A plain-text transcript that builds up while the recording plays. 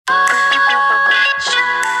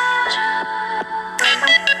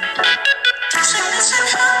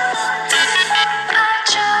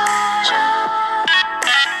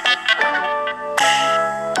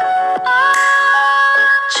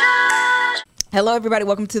Hello, everybody.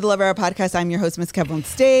 Welcome to the Love Hour Podcast. I'm your host, Miss Kev on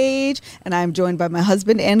Stage, and I'm joined by my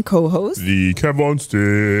husband and co-host, the Kev on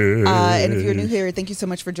Stage. And if you're new here, thank you so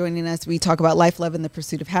much for joining us. We talk about life, love, and the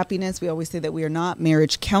pursuit of happiness. We always say that we are not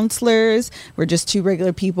marriage counselors. We're just two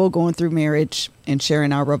regular people going through marriage and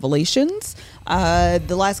sharing our revelations.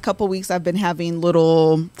 The last couple weeks, I've been having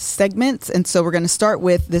little segments, and so we're going to start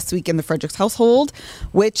with This Week in the Fredericks Household,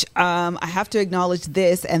 which I have to acknowledge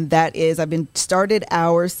this, and that is I've been started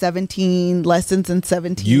our 17 lessons in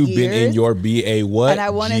 17 You've years. been in your BA what? And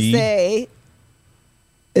I want to say,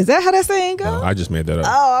 is that how that saying goes? No, I just made that up.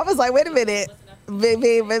 Oh, I was like, wait a minute. I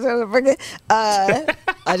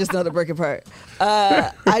just know the breaking part.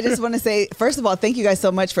 I just want to say, first of all, thank you guys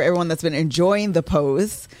so much for everyone that's been enjoying the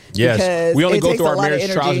posts. Yes, we only go through our marriage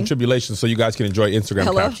energy. trials and tribulations so you guys can enjoy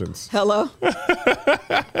Instagram captions. Hello.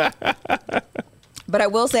 But I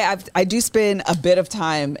will say I do spend a bit of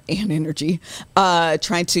time and energy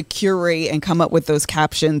trying to curate and come up with those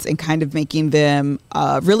captions and kind of making them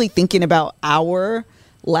really thinking about our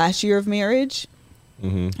last year of marriage.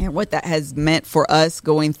 Mm-hmm. And what that has meant for us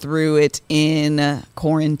going through it in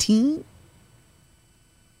quarantine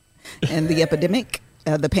and the epidemic,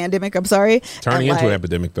 the pandemic, I'm sorry. Turning into an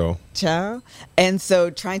epidemic, though. Ciao. And so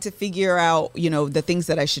trying to figure out, the things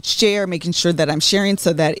that I should share, making sure that I'm sharing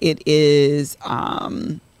so that it is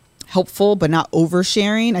helpful, but not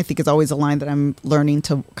oversharing. I think it's always a line that I'm learning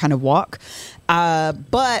to kind of walk.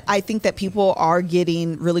 But I think that people are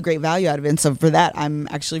getting really great value out of it. And so for that, I'm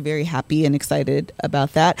actually very happy and excited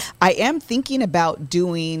about that. I am thinking about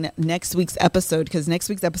doing next week's episode because next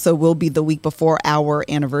week's episode will be the week before our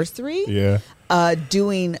anniversary. Yeah.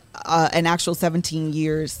 Doing an actual 17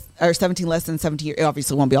 years or 17 lessons, 17 years. It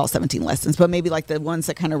obviously won't be all 17 lessons, but maybe like the ones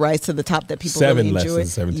that kind of rise to the top that people really enjoy. 7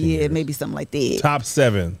 lessons, 17 Yeah, years. maybe something like that. Top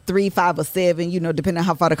 7. 3, 5, or 7, depending on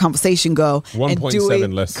how far the conversation go.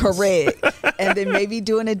 1.7 lessons. Correct. And then maybe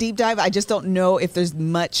doing a deep dive. I just don't know if there's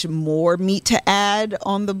much more meat to add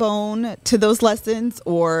on the bone to those lessons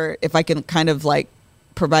or if I can kind of like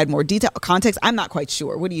provide more detail context. I'm not quite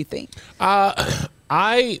sure. What do you think?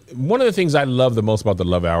 One of the things I love the most about the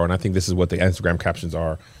Love Hour, and I think this is what the Instagram captions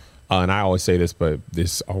are, and I always say this, but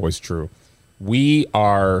this is always true. We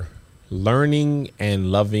are learning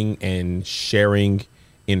and loving and sharing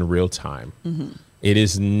in real time. Mm-hmm. It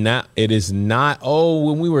is not,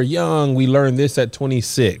 when we were young, we learned this at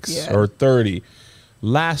 26 or 30.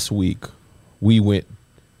 Last week, we went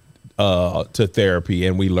to therapy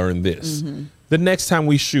and we learned this. Mm-hmm. The next time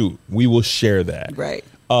we shoot, we will share that. Right.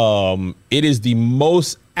 It is the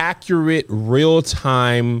most accurate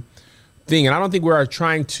real-time thing. And I don't think we are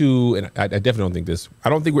trying to, and I definitely don't think this, I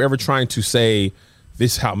don't think we're ever trying to say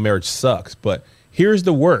this is how marriage sucks, but here's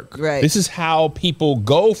the work. Right. This is how people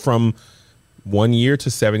go from 1 year to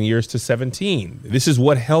 7 years to 17. This is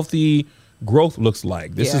what healthy growth looks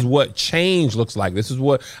like. This is what change looks like. This is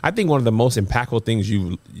what, I think one of the most impactful things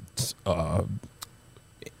you've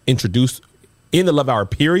introduced in the Love Hour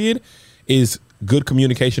period is good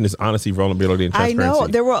communication, is honesty, vulnerability, and transparency. I know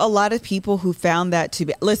there were a lot of people who found that to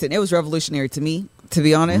be, listen, it was revolutionary to me, to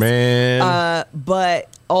be honest. Man. But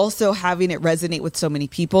also having it resonate with so many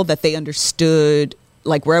people that they understood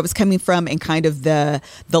like where I was coming from and kind of the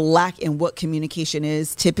lack in what communication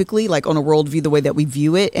is typically like on a worldview, the way that we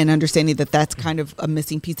view it and understanding that that's kind of a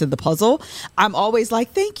missing piece of the puzzle. I'm always like,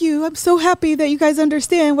 thank you. I'm so happy that you guys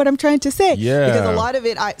understand what I'm trying to say. Yeah. Because a lot of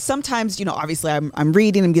it, sometimes, obviously I'm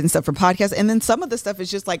reading, I'm getting stuff from podcasts. And then some of the stuff is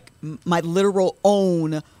just like my literal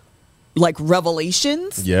own like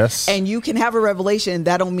revelations. Yes. And you can have a revelation.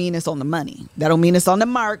 That don't mean it's on the money. That don't mean it's on the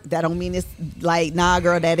mark. That don't mean it's like, nah,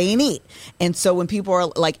 girl, that ain't it. And so when people are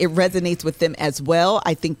like, it resonates with them as well.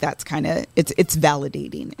 I think that's kind of, it's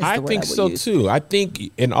validating. I think so too. I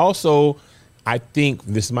think, and also I think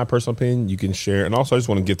this is my personal opinion. You can share. And also I just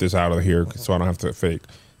want to get this out of here so I don't have to fake.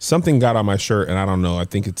 Something got on my shirt and I don't know. I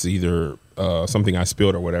think it's either something I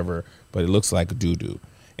spilled or whatever, but it looks like doo-doo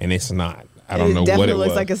and it's not. I don't know what it was. Definitely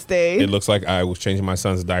looks like a stain. It looks like I was changing my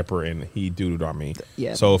son's diaper and he doo-dooed on me.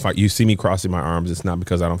 Yeah. So if you see me crossing my arms, it's not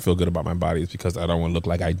because I don't feel good about my body. It's because I don't want to look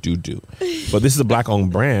like I doo-doo. But this is a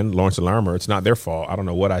Black-owned brand, Lawrence and Larmer. It's not their fault. I don't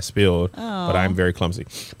know what I spilled, but I'm very clumsy.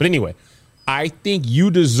 But anyway, I think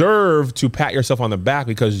you deserve to pat yourself on the back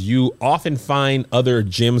because you often find other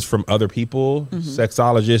gems from other people,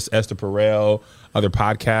 sexologists, Esther Perel, other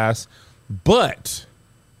podcasts, but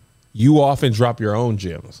you often drop your own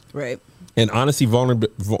gems. Right. And honesty,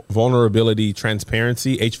 vulnerability,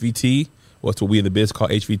 transparency, HVT. What's what we in the biz call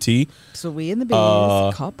HVT. So we in the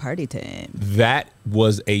biz call party time. That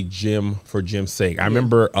was a gem for gem's sake. I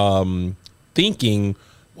remember thinking,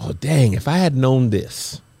 well, dang, if I had known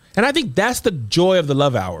this. And I think that's the joy of the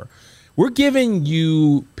Love Hour. we're giving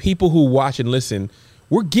you, people who watch and listen,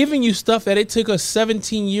 we're giving you stuff that it took us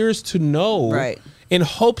 17 years to know. Right. In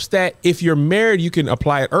hopes that if you're married, you can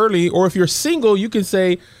apply it early, or if you're single, you can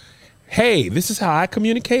say, hey, this is how I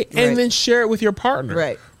communicate, and Right. then share it with your partner.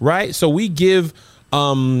 Right. Right. So we give,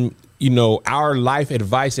 our life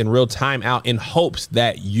advice in real time out in hopes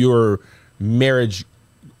that your marriage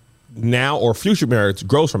now or future marriage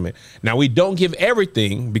grows from it. Now, we don't give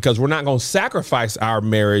everything because we're not going to sacrifice our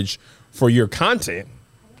marriage for your content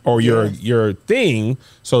or your thing.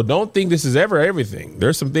 So don't think this is ever everything.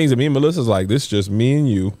 There's some things that me and Melissa's like, this is just me and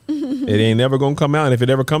you. It ain't never going to come out. And if it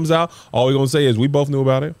ever comes out, all we're going to say is we both knew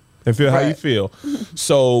about it and feel how you Right. feel.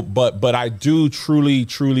 So, but I do truly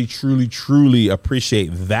appreciate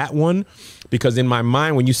that one, because in my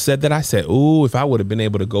mind, when you said that, I said, ooh, if I would have been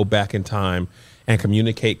able to go back in time and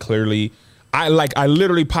communicate clearly. I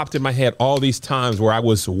literally popped in my head all these times where I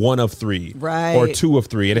was one of three, Right. or two of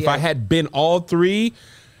three. And if Yeah. I had been all three,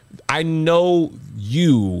 I know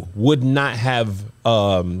you would not have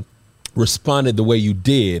responded the way you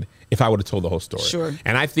did if I would have told the whole story. Sure.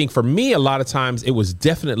 And I think for me, a lot of times it was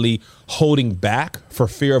definitely holding back for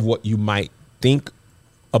fear of what you might think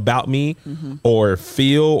about me or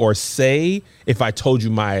feel or say if I told you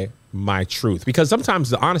my truth. Because sometimes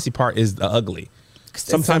the honesty part is the ugly.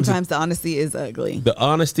 Sometimes the honesty is ugly. The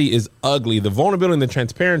honesty is ugly. The vulnerability and the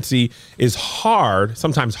transparency is hard,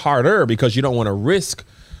 sometimes harder, because you don't want to risk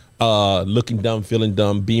looking dumb, feeling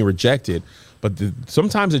dumb, being rejected. But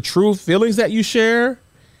sometimes the true feelings that you share,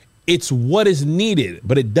 it's what is needed,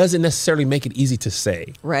 but it doesn't necessarily make it easy to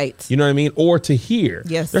say. Right. You know what I mean? Or to hear.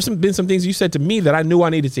 Yes. There's been some things you said to me that I knew I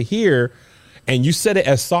needed to hear, and you said it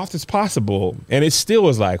as soft as possible, and it still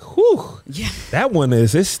was like, whew, Yeah. that one it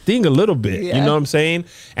sting a little bit. Yeah. You know what I'm saying?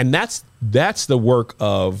 And that's the work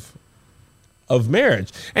of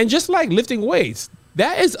marriage. And just like lifting weights,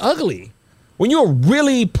 that is ugly. When you're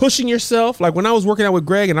really pushing yourself, like when I was working out with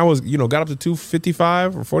Greg and I was, got up to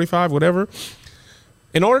 255 or 45, whatever.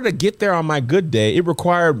 In order to get there on my good day, it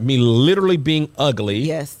required me literally being ugly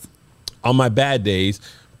Yes. on my bad days,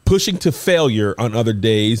 pushing to failure on other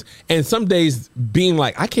days, and some days being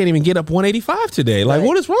like, I can't even get up 185 today. Like, Right.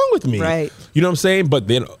 what is wrong with me? Right. You know what I'm saying? But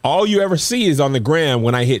then all you ever see is on the gram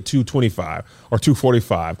when I hit 225 or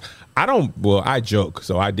 245. I joke.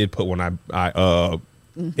 So I did put when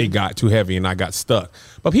it got too heavy and I got stuck.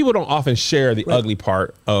 But people don't often share the ugly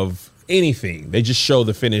part of anything. They just show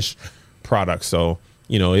the finished product. So,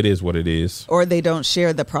 it is what it is. Or they don't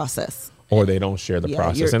share the process. Or they don't share the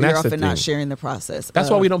process. You're, And you're that's the often thing. not sharing the process. That's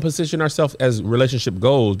why we don't position ourselves as relationship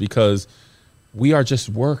goals, because we are just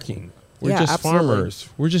working. We're Yeah, just absolutely. farmers.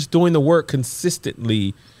 We're just doing the work,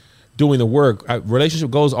 consistently doing the work.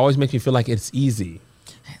 Relationship goals always make me feel like it's easy.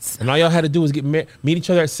 And all y'all had to do was meet each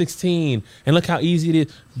other at 16, and look how easy it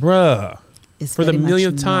is. Bruh, It's for the very much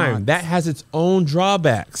millionth time, not. that has its own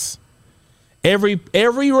drawbacks. Every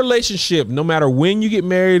relationship, no matter when you get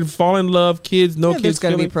married, fall in love, kids, no There's kids,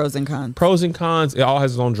 going to be feeling- pros and cons. pros and cons, it all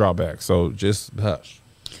has its own drawbacks. So just hush.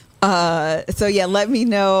 So yeah, let me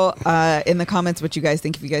know in the comments what you guys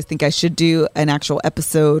think. If you guys think I should do an actual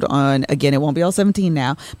episode on, again, it won't be all 17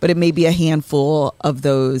 now, but it may be a handful of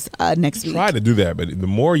those next week. Try to do that, but the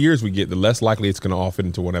more years we get, the less likely it's going to all fit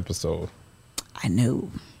into one episode. I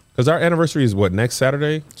know. Because our anniversary is what, next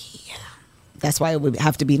Saturday? That's why it would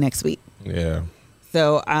have to be next week. Yeah.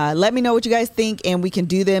 So let me know what you guys think, and we can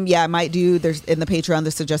do them. Yeah, I might do. There's in the Patreon.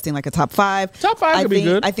 They're suggesting like a top 5. Top 5 could be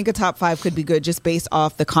good. I think a top 5 could be good, just based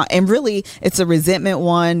off the and really, it's a resentment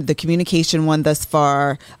one, the communication one thus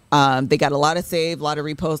far. They got a lot of save, a lot of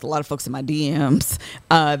reposts, a lot of folks in my DMs.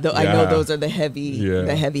 I know Yeah. those are the heavy. Yeah.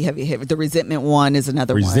 The heavy. The resentment one is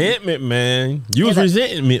another one. Resentment, man. You was that-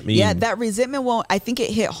 resenting me. Yeah, that resentment one, I think it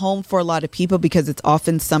hit home for a lot of people because it's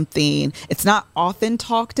often something, it's not often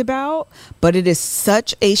talked about, but it is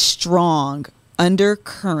such a strong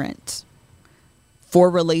undercurrent for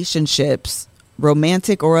relationships,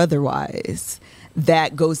 romantic or otherwise,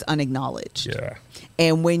 that goes unacknowledged. Yeah.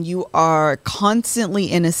 And when you are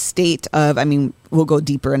constantly in a state of, I mean, we'll go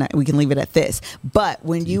deeper and we can leave it at this, but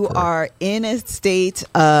when you are in a state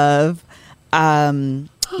of,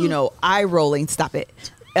 eye rolling, stop it.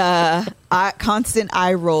 Constant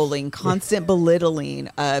eye rolling, constant belittling,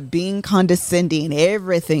 being condescending,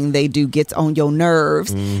 everything they do gets on your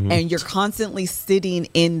nerves. And you're constantly sitting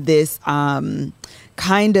in this kind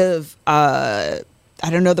of, I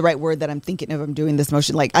don't know the right word that I'm thinking of. I'm doing this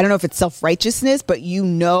motion. Like, I don't know if it's self-righteousness, but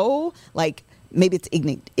like maybe it's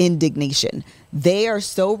indignation. They are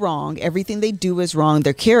so wrong. Everything they do is wrong.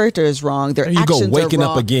 Their character is wrong. Their actions waking are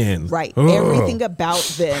wrong. up again. Right. Ugh. Everything about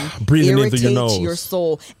them breathing in through your irritates nose. your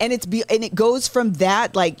soul. And it goes from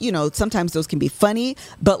that, like, you know, sometimes those can be funny,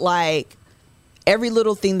 but like every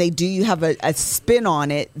little thing they do, you have a spin on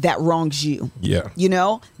it that wrongs you. Yeah. You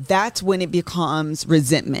know, that's when it becomes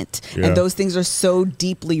resentment. Yeah. And those things are so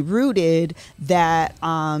deeply rooted that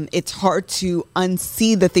it's hard to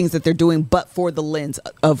unsee the things that they're doing, but for the lens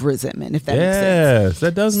of resentment, if that makes sense. Yes,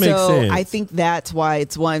 that does make sense. So I think that's why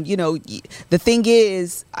it's one, you know, the thing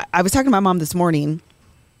is, I was talking to my mom this morning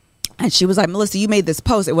and she was like, Melissa, you made this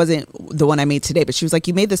post. It wasn't the one I made today, but she was like,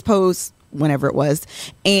 you made this post whenever it was.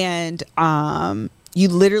 And you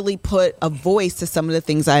literally put a voice to some of the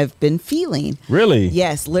things I've been feeling. Really?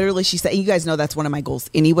 Yes, literally. She said, you guys know that's one of my goals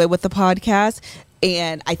anyway with the podcast.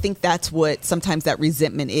 And I think that's what sometimes that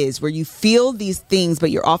resentment is, where you feel these things, but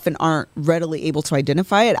you often aren't readily able to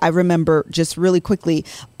identify it. I remember just really quickly,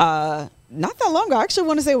 not that long ago, I actually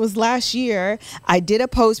want to say it was last year, I did a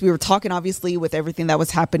post. We were talking, obviously, with everything that was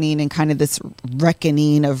happening and kind of this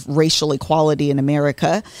reckoning of racial equality in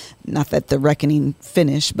America. Not that the reckoning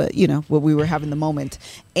finished, but, you know, what we were having the moment.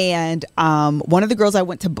 And one of the girls I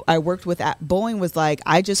worked with at Boeing was like,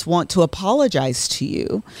 I just want to apologize to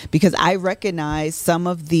you because I recognize some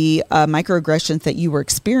of the microaggressions that you were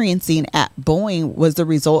experiencing at Boeing was the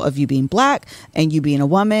result of you being black and you being a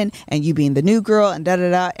woman and you being the new girl and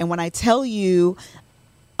da-da-da. And when I tell you,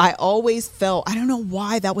 I always felt, I don't know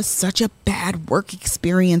why that was such a bad work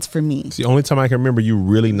experience for me. It's the only time I can remember you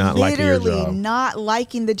really not liking your job. Literally not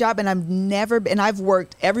liking the job. And I've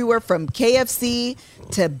worked everywhere from KFC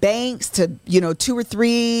to banks to, you know, two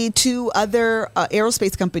other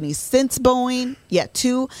aerospace companies since Boeing. Yeah,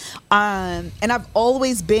 two. And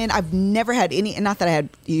I've never had any, and not that I had,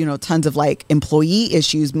 you know, tons of like employee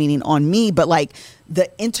issues, meaning on me, but like the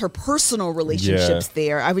interpersonal relationships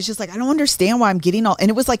there. I was just like, I don't understand why I'm getting all, and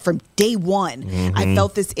it was like from day one, I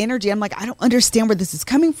felt this energy. I'm like, I don't understand where this is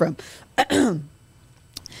coming from. And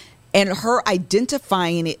her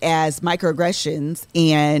identifying it as microaggressions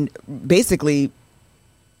and basically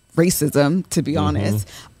racism, to be honest,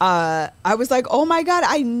 I was like, oh my God,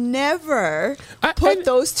 I never put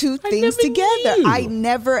those two things together. I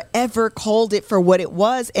never ever called it for what it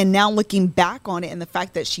was. And now looking back on it and the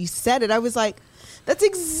fact that she said it, I was like, that's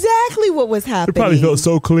exactly what was happening. It probably felt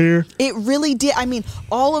so clear. It really did. I mean,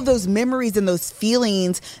 all of those memories and those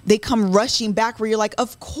feelings, they come rushing back where you're like,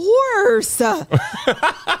 of course. Of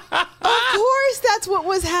course, that's what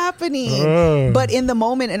was happening. But in the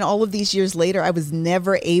moment and all of these years later, I was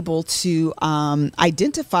never able to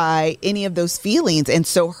identify any of those feelings. And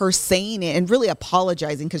so her saying it and really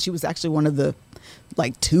apologizing, because she was actually one of the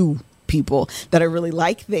like two people that I really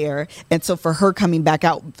like there. And so for her coming back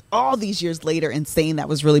out all these years later and saying that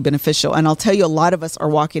was really beneficial. And I'll tell you, a lot of us are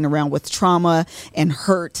walking around with trauma and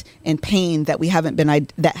hurt and pain that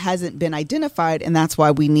hasn't been identified. And that's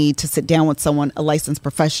why we need to sit down with someone, a licensed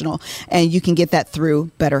professional. And you can get that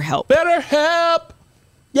through BetterHelp. BetterHelp.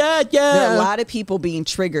 Yeah. There are a lot of people being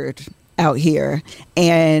triggered out here.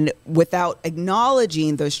 And without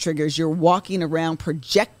acknowledging those triggers, you're walking around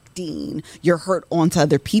projecting your hurt onto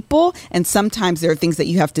other people. And sometimes there are things that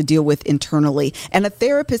you have to deal with internally. And a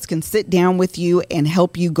therapist can sit down with you and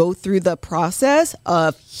help you go through the process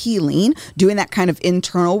of healing, doing that kind of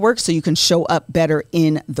internal work so you can show up better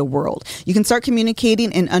in the world. You can start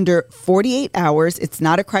communicating in under 48 hours. It's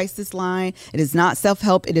not a crisis line. It is not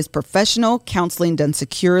self-help. It is professional counseling done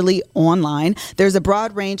securely online. There's a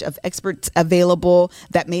broad range of experts available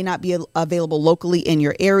that may not be available locally in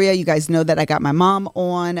your area. You guys know that I got my mom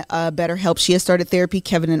on BetterHelp. She has started therapy.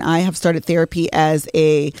 Kevin and I have started therapy as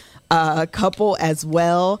a couple as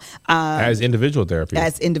well. As individual therapy.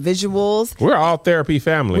 As individuals. We're all therapy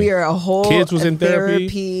family. We are a whole kids was in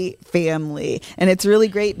therapy family. And it's really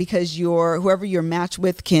great because whoever you're matched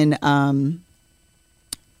with can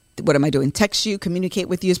what am I doing? Text you, communicate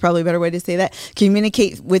with you is probably a better way to say that.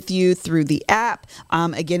 Communicate with you through the app.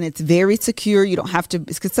 Again, it's very secure. You don't have to,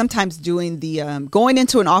 because sometimes doing the, going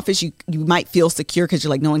into an office, you might feel secure because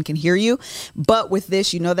you're like, no one can hear you. But with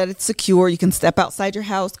this, you know that it's secure. You can step outside your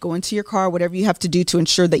house, go into your car, whatever you have to do to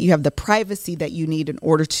ensure that you have the privacy that you need in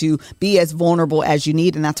order to be as vulnerable as you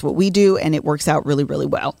need. And that's what we do. And it works out really, really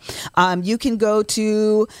well. You can go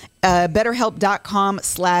to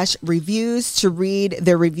BetterHelp.com/reviews to read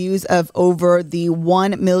their reviews of over the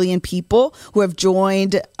 1 million people who have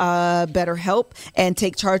joined BetterHelp and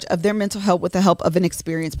take charge of their mental health with the help of an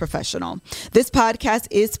experienced professional. This podcast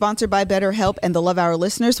is sponsored by BetterHelp, and the Love Hour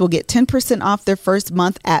listeners will get 10% off their first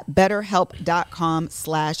month at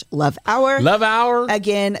BetterHelp.com/LoveHour. Love Hour.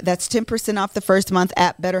 Again, that's 10% off the first month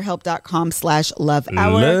at BetterHelp.com/LoveHour. Love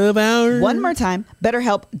Hour. One more time,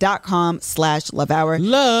 BetterHelp.com/LoveHour.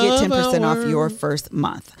 Love Get 10% Hour. off your first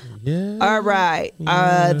month. Yeah. All right.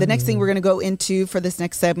 The next thing we're going to go into for this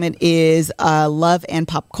next segment is love and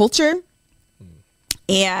pop culture.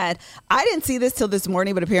 And I didn't see this till this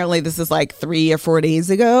morning, but apparently this is like 3 or 4 days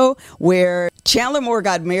ago, where Chandler Moore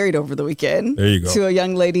got married over the weekend. There you go. To a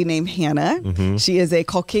young lady named Hannah. Mm-hmm. She is a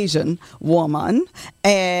Caucasian woman.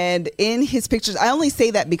 And in his pictures, I only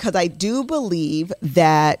say that because I do believe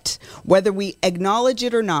that whether we acknowledge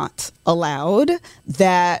it or not aloud,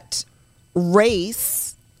 that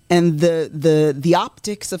race and the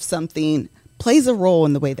optics of something plays a role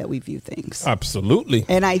in the way that we view things. Absolutely.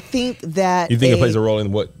 And I think that you think it plays a role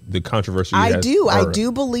in what the controversy I has, do. or, I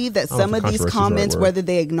do believe that some of these comments, whether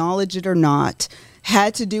they acknowledge it or not,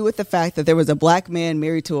 had to do with the fact that there was a black man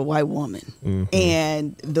married to a white woman. Mm-hmm.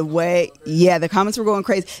 And the way, the comments were going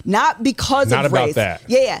crazy. Not because not of about race. that.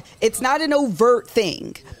 Yeah. It's not an overt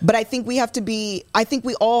thing. But I think we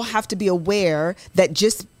all have to be aware that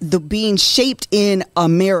just the being shaped in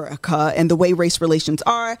America and the way race relations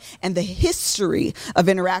are and the history of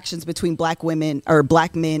interactions between black women or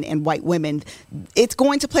black men and white women, it's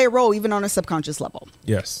going to play a role even on a subconscious level.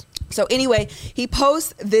 Yes. So anyway, he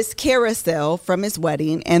posts this carousel from his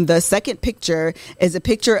wedding, and the second picture is a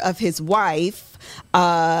picture of his wife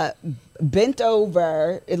bent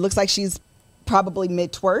over. It looks like she's probably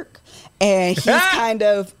mid-twerk, and he's kind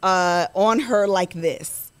of on her like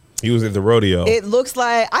this. He was at the rodeo. It looks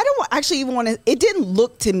like, I don't actually even want to, it didn't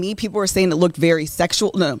look to me, people were saying it looked very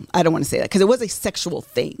sexual. No, I don't want to say that because it was a sexual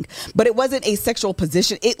thing, but it wasn't a sexual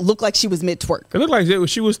position. It looked like she was mid-twerk. It looked like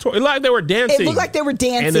she was, it looked like they were dancing. It looked like they were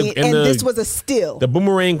dancing, and this was a still. The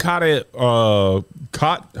boomerang caught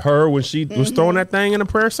her when she was throwing that thing in a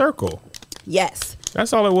prayer circle. Yes.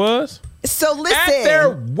 That's all it was. So listen. At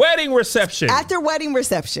their wedding reception.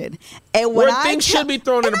 And where things should be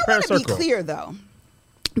thrown in a prayer circle. I want to be clear, though.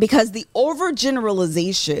 Because the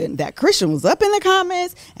overgeneralization that Christian was up in the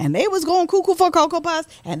comments and they was going cuckoo for Cocoa Puffs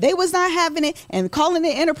and they was not having it and calling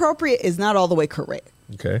it inappropriate is not all the way correct.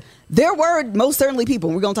 Okay. There were most certainly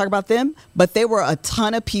people, we're going to talk about them, but there were a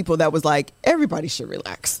ton of people that was like, everybody should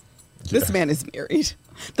relax. Yeah. This man is married.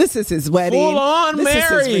 This is his wedding. Full on married.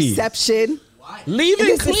 This is his reception. Leave and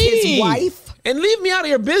this cleave. Is his wife. And leave me out of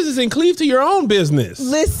your business and cleave to your own business.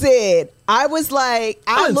 Listen, I was like,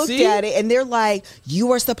 I looked at it and they're like,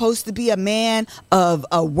 you are supposed to be a man of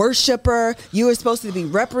a worshiper. You are supposed to be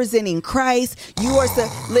representing Christ. You are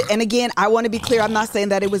and again, I want to be clear. I'm not saying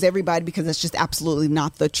that it was everybody because that's just absolutely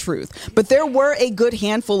not the truth. But there were a good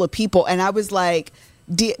handful of people. And I was like,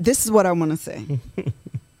 this is what I want to say.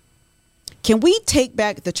 Can we take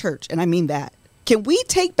back the church? And I mean that. Can we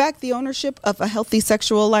take back the ownership of a healthy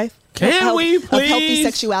sexual life? Can we, please? Of healthy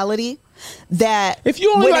sexuality? That if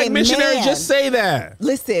you only like missionary, just say that.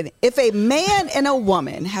 Listen, if a man and a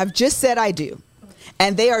woman have just said I do,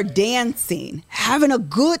 and they are dancing, having a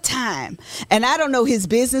good time, and I don't know his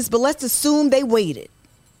business, but let's assume they waited.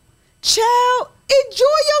 Child, enjoy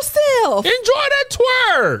yourself. Enjoy that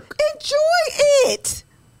twerk. Enjoy it.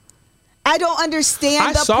 I don't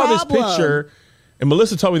understand the problem. I saw this picture, and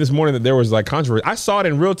Melissa told me this morning that there was like controversy. I saw it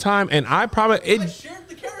in real time, and I shared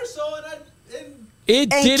the carousel,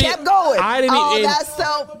 and kept going. I didn't.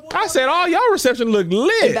 I said, "Oh, y'all reception looked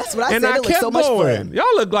lit." And that's what I said. I kept so much going. Fun. Y'all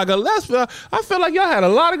look like a lesbian. I felt like y'all had a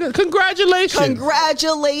lot of good. Congratulations.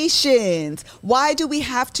 Congratulations. Why do we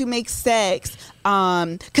have to make sex?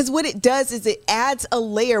 Because what it does is it adds a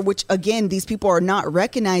layer, which again, these people are not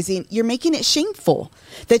recognizing. You're making it shameful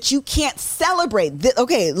that you can't celebrate.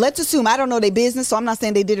 Okay, let's assume, I don't know their business, so I'm not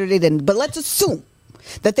saying they did or they didn't, but let's assume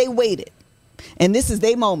that they waited. And this is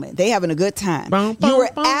their moment. They having a good time. You are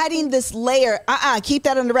adding this layer. Keep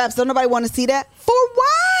that under wraps. Don't nobody want to see that. For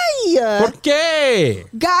why? ¿Por qué?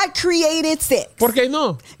 God created sex. ¿Por qué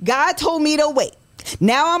no? God told me to wait.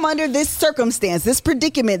 Now I'm under this circumstance, this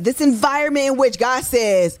predicament, this environment in which God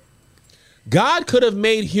says. God could have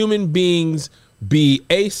made human beings be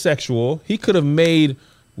asexual. He could have made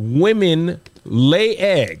women lay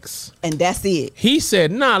eggs. And that's it. He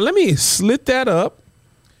said, nah, let me slit that up.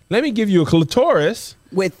 Let me give you a clitoris.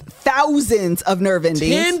 With thousands of nerve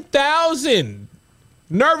endings. 10,000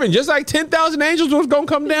 Nerving, just like 10,000 angels was going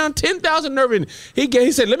to come down, 10,000 nerving.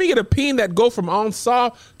 He said, let me get a peen that go from on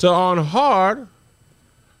soft to on hard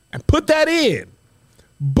and put that in.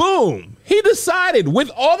 Boom. He decided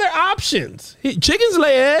with all their options. Chickens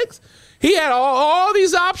lay eggs. He had all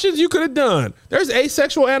these options you could have done. There's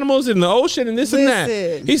asexual animals in the ocean and this and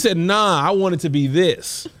that. He said, nah, I want it to be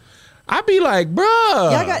this. I'd be like,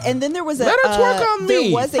 bruh. Yeah, and then there was let her twerk on me.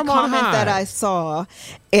 There was a comment that I saw,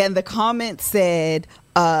 and the comment said,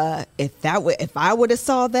 if I would have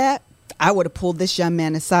saw that, I would have pulled this young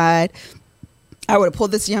man aside.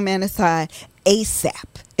 ASAP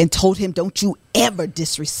and told him, don't you ever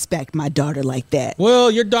disrespect my daughter like that.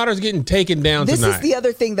 Well, your daughter's getting taken down tonight. This is the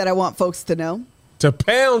other thing that I want folks to know. To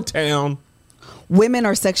Pound Town. Women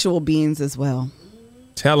are sexual beings as well.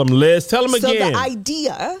 Tell them, Liz. Tell them again. So the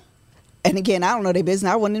idea, and again, I don't know their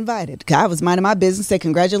business. I wasn't invited. I was minding my business. Say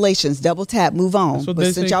congratulations, double tap, move on.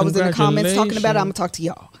 But since y'all was in the comments talking about it, I'm going to talk to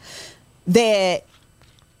y'all. That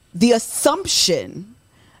the assumption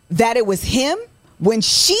that it was him when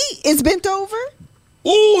she is bent over.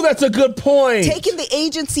 Ooh, that's a good point. Taking the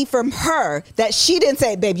agency from her, that she didn't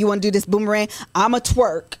say, babe, you want to do this boomerang? I'm a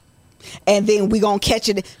twerk. And then we going to catch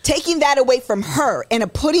it. Taking that away from her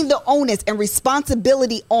and putting the onus and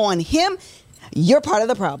responsibility on him, you're part of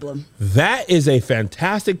the problem. That is a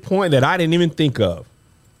fantastic point that I didn't even think of.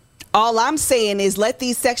 All I'm saying is let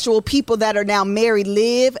these sexual people that are now married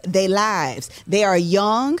live their lives. They are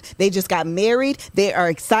young. They just got married. They are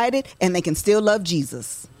excited and they can still love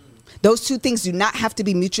Jesus. Those two things do not have to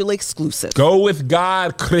be mutually exclusive. Go with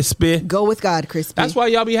God, Crispy. Go with God, Crispy. That's why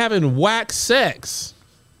y'all be having whack sex.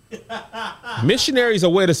 Missionaries are a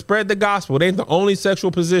way to spread the gospel. It ain't the only sexual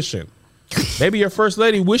position. Maybe your first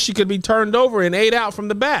lady wish she could be turned over and ate out from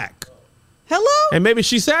the back. Hello? And maybe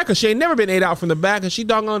she's sad because she ain't never been ate out from the back and she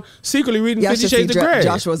doggone secretly reading 50 Shades of Grey.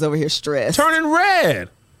 Joshua's over here stressed. Turning red.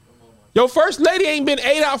 Your first lady ain't been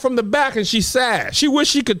ate out from the back and she's sad. She wish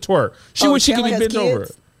she could twerk. She wish she could be bent over.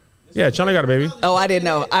 Yeah, Chandler got a baby. Oh, I didn't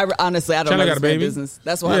know. Honestly, I don't know this business.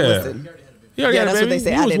 That's why I listened. He already got a baby. What they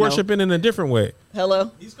say. He was worshiping in a different way.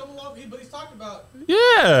 Hello? He's come along, but he's talked about.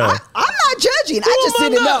 Yeah. I'm not judging. I just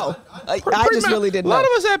didn't know. I just really didn't know. A lot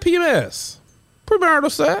of us had PMS. Premarital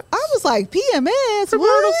sex. I was like, PMS? Premarital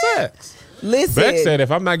what? sex. Listen. Beck said, if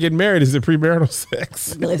I'm not getting married, is it premarital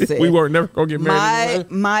sex? Listen. We weren't never going to get married.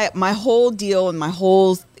 My whole deal and my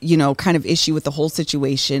whole, kind of issue with the whole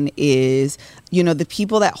situation is, the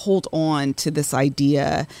people that hold on to this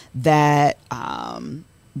idea that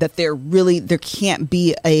that there can't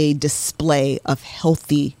be a display of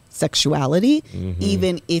healthy sexuality,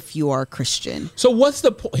 even if you are Christian. So what's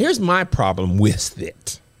the point? Here's my problem with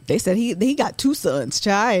it. They said he got 2 sons.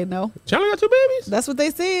 I didn't know. Chandler got 2 babies? That's what they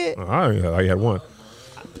said. Oh, I had 1.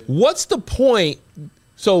 What's the point?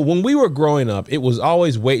 So when we were growing up, it was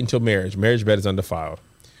always wait until marriage. Marriage bed is undefiled.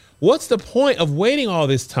 What's the point of waiting all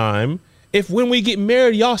this time if when we get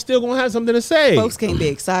married, y'all still going to have something to say? Folks can't be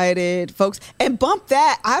excited. Folks. And bump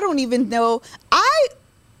that. I don't even know. I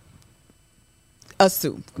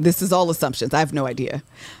assume. This is all assumptions. I have no idea.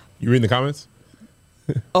 You reading the comments?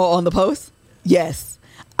 Oh, on the post? Yes.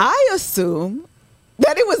 I assume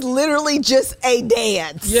that it was literally just a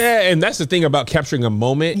dance. Yeah, and that's the thing about capturing a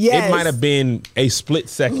moment. Yes. It might have been a split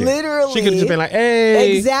second. Literally. She could have just been like,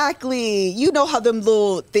 hey. Exactly. You know how them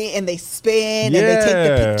little thing and they spin and they take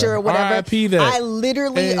the picture or whatever. RIP that. I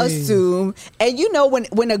literally assume. And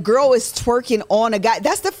when a girl is twerking on a guy,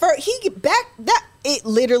 that's the first, it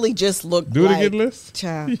literally just looked Do like. it again, Liz?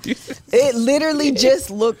 Child. It literally just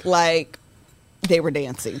looked like they were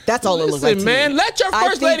dancing. That's all it looked like to man, me. let your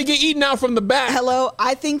first lady get eaten out from the back. Hello,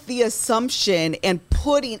 I think the assumption and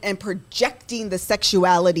putting and projecting the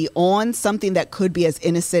sexuality on something that could be as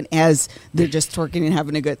innocent as they're just twerking and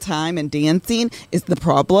having a good time and dancing is the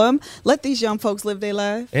problem. Let these young folks live their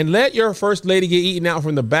life. And let your first lady get eaten out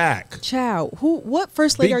from the back. Child, what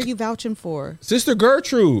first lady are you vouching for? Sister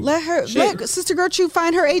Gertrude. Let Sister Gertrude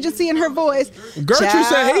find her agency and her voice. Gertrude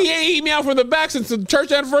said, he ain't eating me out from the back since the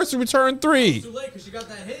church anniversary return 3. Too late because she got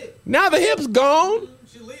that hit. Now the hip's gone.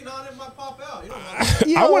 She leaned on it, might pop out.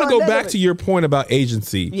 I want to go back to your point about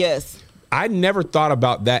agency. Yes. I never thought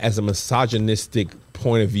about that as a misogynistic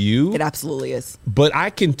point of view. It absolutely is. But I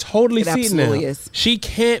can totally see it now. Absolutely is. She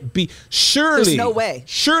can't be. Surely. There's no way.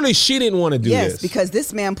 Surely she didn't want to do this. Yes, because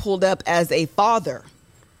this man pulled up as a father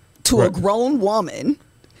to a grown woman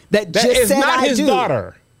that just is said, not I his do.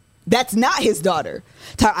 daughter. That's not his daughter.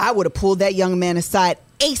 I would have pulled that young man aside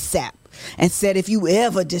ASAP and said, if you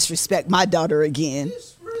ever disrespect my daughter again.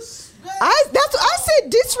 I said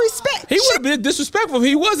disrespect. He would have been disrespectful if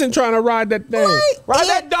he wasn't trying to ride that thing. Right. Ride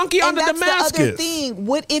that donkey on the that's Damascus. The other thing.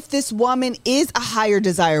 What if this woman is a higher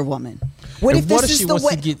desire woman? What And if what this if is she the wants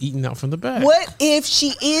way? to get eaten out from the back? What if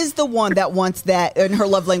she is the one that wants that, and her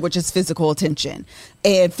love language is physical attention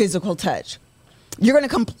and physical touch? You're going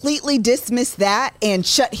to completely dismiss that and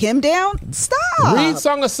shut him down? Stop. Read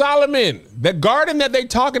Song of Solomon. The garden that they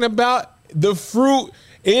talking about, the fruit,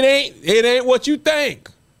 it ain't what you think.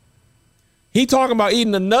 He talking about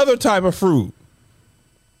eating another type of fruit.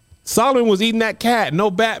 Solomon was eating that cat,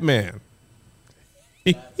 no Batman.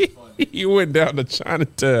 He went down to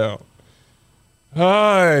Chinatown.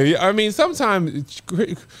 I mean, sometimes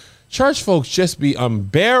church folks just be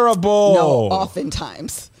unbearable. No,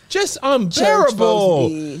 oftentimes. Just Church unbearable.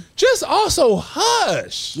 folks be- Just also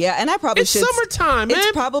hush. Yeah, and I probably It's should. summertime, man.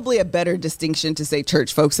 It's probably a better distinction to say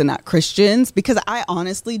church folks and not Christians, because I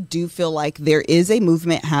honestly do feel like there is a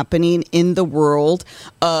movement happening in the world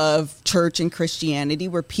of church and Christianity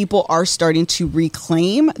where people are starting to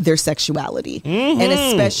reclaim their sexuality, and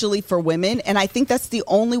especially for women. And I think that's the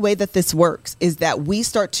only way that this works, is that we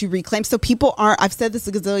start to reclaim. So people aren't, I've said this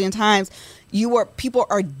a gazillion times, people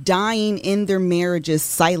are dying in their marriages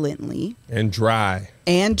silently And dry.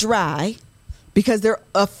 and dry because they're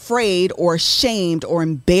afraid or ashamed or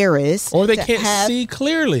embarrassed, Or they to can't see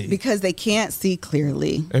clearly. because they can't see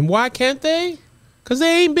clearly. And why can't they? Because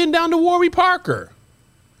they ain't been down to Warby Parker.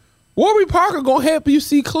 Warby Parker gonna help you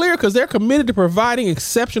see clear because they're committed to providing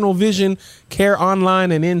exceptional vision care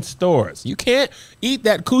online and in stores. You can't eat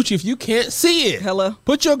that coochie if you can't see it. Hello?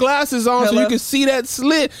 Put your glasses on so Hello? you can see that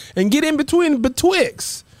slit and get in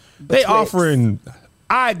betwixt. They offering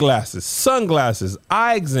eyeglasses, sunglasses,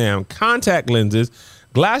 eye exam, contact lenses,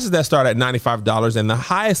 glasses that start at $95 and the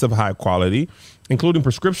highest of high quality, including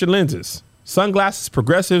prescription lenses, sunglasses,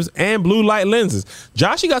 progressives, and blue light lenses.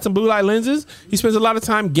 Joshy got some blue light lenses. He spends a lot of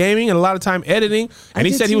time gaming and a lot of time editing, and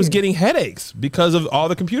he did said he was too. getting headaches because of all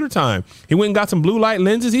the computer time. He went and got some blue light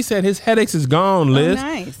lenses. He said his headaches is gone, Liz.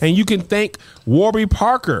 nice. And you can thank Warby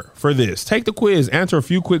Parker for this. Take the quiz, answer a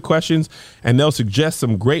few quick questions, and they'll suggest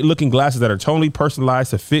some great looking glasses that are totally personalized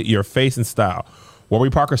to fit your face and style. Warby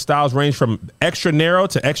Parker styles range from extra narrow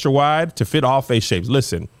to extra wide to fit all face shapes.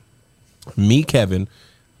 Listen, me, Kevin,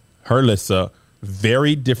 her Lissa,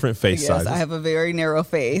 very different face Yes, sizes. I have a very narrow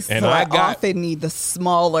face, And so I I got- often need the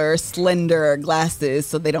smaller, slender glasses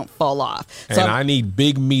so they don't fall off. and So I'm- I need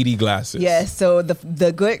big, meaty glasses. Yes. So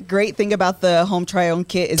the great thing about the home try on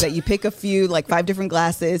kit is that you pick a few, like 5 different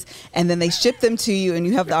glasses, and then they ship them to you, and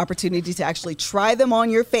you have the opportunity to actually try them on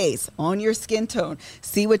your face, on your skin tone,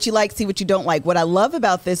 see what you like, see what you don't like. What I love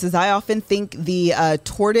about this is I often think the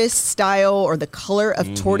tortoise style or the color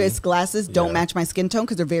of tortoise glasses don't Yeah. match my skin tone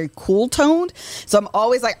because they're very cool toned. So I'm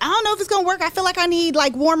always like, I don't know if it's gonna work. I feel like I need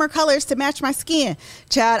like warmer colors to match my skin.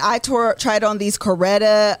 Chad, I tried on these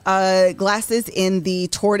Coretta glasses in the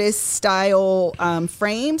tortoise style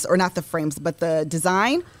frames, or not the frames, but the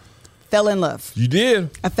design. Fell in love. You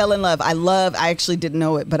did. I fell in love. I actually didn't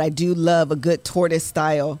know it, but I do love a good tortoise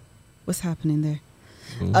style. What's happening there?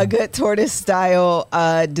 A good tortoise style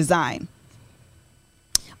design.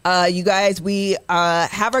 You guys, we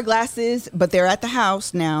have our glasses, but they're at the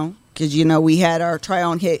house now. Because, you know, we had our try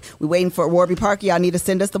on hit. We're waiting for Warby Parker. Y'all need to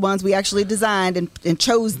send us the ones we actually designed and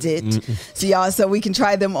chose it. So we can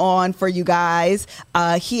try them on for you guys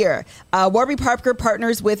here. Warby Parker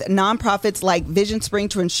partners with nonprofits like Vision Spring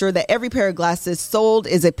to ensure that every pair of glasses sold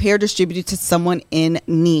is a pair distributed to someone in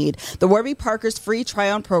need. The Warby Parker's free try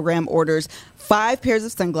on program orders 5 pairs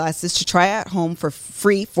of sunglasses to try at home for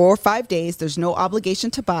free for 5 days. There's no obligation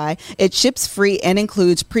to buy. It ships free and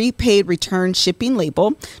includes prepaid return shipping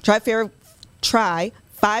label. Try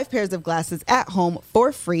 5 pairs of glasses at home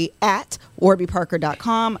for free at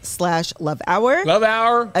warbyparker.com/love hour. Love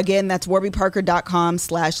Hour. Again, that's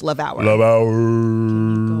warbyparker.com/love hour. Love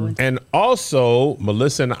Hour. And also,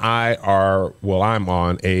 Melissa and I are, I'm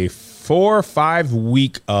on a 4 or 5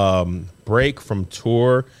 week break from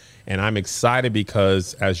tour. And I'm excited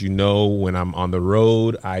because, as you know, when I'm on the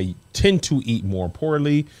road, I tend to eat more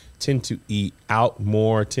poorly, tend to eat out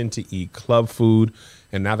more, tend to eat club food.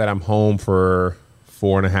 And now that I'm home for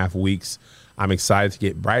 4.5 weeks, I'm excited to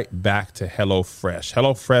get right back to HelloFresh.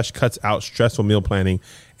 HelloFresh cuts out stressful meal planning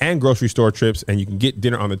and grocery store trips, and you can get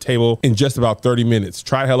dinner on the table in just about 30 minutes.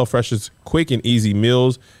 Try HelloFresh's quick and easy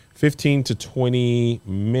meals, 15 to 20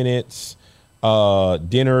 minutes.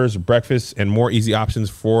 Dinners, breakfasts, and more easy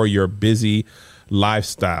options for your busy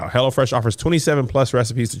lifestyle. HelloFresh offers 27 plus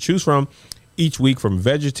recipes to choose from, each week, from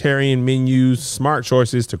vegetarian menus, smart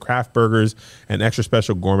choices, to craft burgers and extra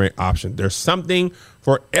special gourmet options. There's something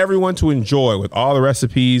for everyone to enjoy, with all the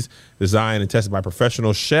recipes designed and tested by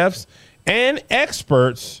professional chefs and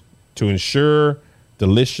experts to ensure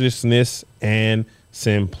deliciousness and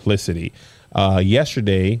simplicity.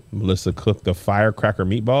 Yesterday, Melissa cooked the firecracker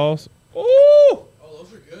meatballs. Ooh! Oh,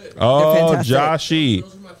 those are good. Oh, fantastic. Joshy.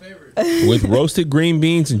 Those are my favorite. With roasted green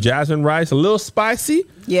beans and jasmine rice. A little spicy.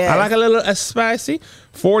 Yeah. I like a little spicy.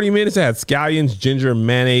 40 minutes. I had scallions, ginger,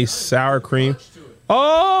 mayonnaise, sour cream.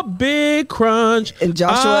 Oh, big crunch. And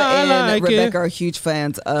Joshua I and like Rebecca it. are huge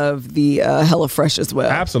fans of the HelloFresh as well.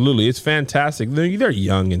 Absolutely. It's fantastic. They're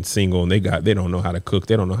young and single, and they don't know how to cook.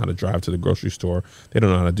 They don't know how to drive to the grocery store. They don't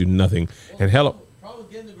know how to do nothing. And The problem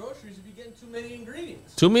with getting the groceries is you getting too many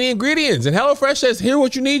ingredients. too many ingredients. And HelloFresh says, here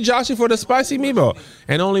what you need, Joshy, for the spicy meatball.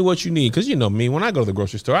 And only what you need. Because you know me, when I go to the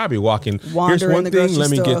grocery store, I'll be walking. Here's Wandering one the thing, grocery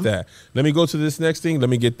let me store. get that. Let me go to this next thing,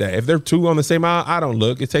 let me get that. If they're two on the same aisle, I don't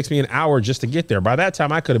look. It takes me an hour just to get there. By that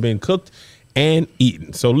time, I could have been cooked and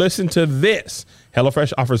eaten. So listen to this.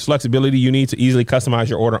 HelloFresh offers flexibility you need to easily customize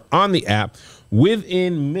your order on the app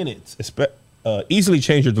within minutes. Easily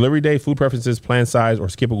change your delivery day, food preferences, plan size, or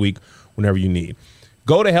skip a week whenever you need.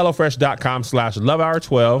 Go to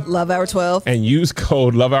HelloFresh.com/LoveHour12 Love Hour 12. and use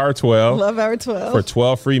code LoveHour12 Love Hour 12. for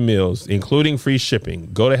 12 free meals, including free shipping.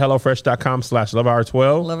 Go to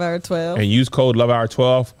HelloFresh.com/LoveHour12 Love Hour 12. and use code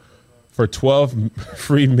LoveHour12 for 12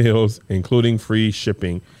 free meals, including free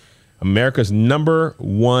shipping. America's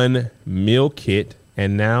 #1 meal kit.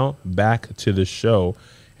 And now back to the show.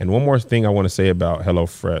 And one more thing I want to say about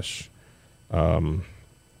HelloFresh, and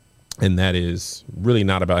that is really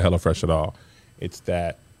not about HelloFresh at all. It's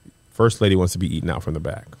that First Lady wants to be eaten out from the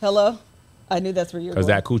back. Hello? I knew that's where you're Because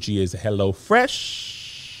going. that coochie is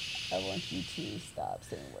HelloFresh. I want you to stop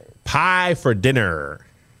saying words. Pie for dinner.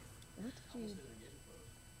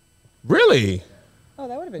 Really? Oh,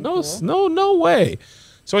 that would have been No, cool. no way.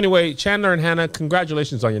 So anyway, Chandler and Hannah,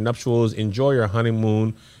 congratulations on your nuptials. Enjoy your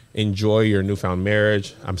honeymoon. Enjoy your newfound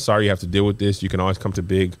marriage. I'm sorry you have to deal with this. You can always come to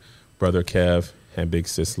Big Brother Kev and Big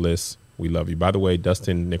Sis Liz. We love you. By the way,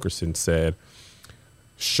 Dustin Nickerson said,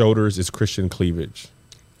 shoulders is Christian cleavage.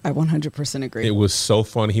 I 100% agree. It was so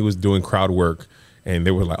fun. He was doing crowd work, and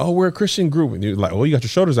they were like, "Oh, we're a Christian group," and he was like, "Oh, you got your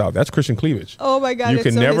shoulders out. That's Christian cleavage." Oh my God! You it's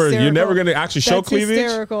can so never, hysterical. you're never going to actually show That's cleavage.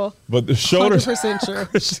 Hysterical. But the shoulders, 100% sure.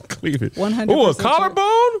 Christian cleavage. 100% Oh, a sure.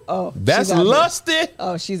 collarbone. Oh, that's she's out here. lusty.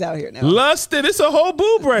 Oh, she's out here now. Lusted. It's a whole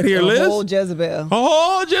boob right here, The Liz. whole Jezebel.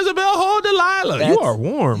 Oh, Jezebel, whole Delilah. You That's are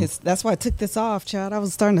warm. That's why I took this off, child. I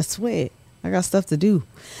was starting to sweat. I got stuff to do.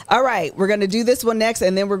 All right, we're going to do this one next,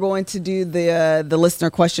 and then we're going to do the listener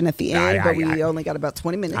question at the end. But we only got about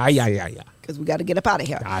 20 minutes because we got to get up out of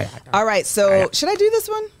here. All right, so should I do this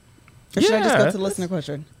one? Or should I just go to the listener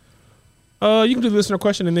question? You can do the listener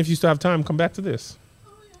question, and if you still have time, come back to this.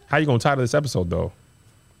 How you going to title this episode, though?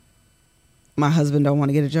 My husband don't want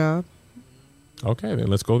to get a job. Okay, then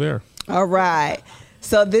let's go there. All right.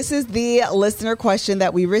 So this is the listener question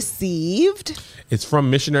that we received. It's from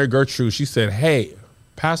Missionary Gertrude. She said, "Hey,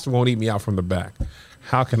 Pastor won't eat me out from the back.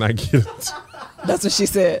 How can I get it?" That's what she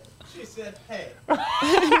said. She said, hey.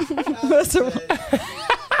 That's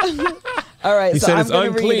All right, He so said I'm it's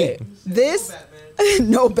going to read unclean. it. This,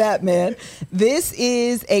 no Batman. This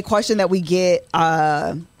is a question that we get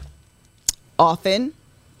often,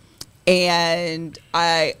 and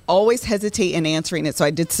I always hesitate in answering it. So I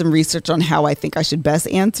did some research on how I think I should best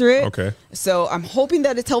answer it. Okay. So I'm hoping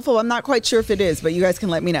that it's helpful. I'm not quite sure if it is, but you guys can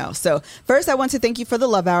let me know. So first, I want to thank you for the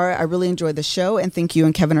Love Hour. I really enjoy the show, and thank you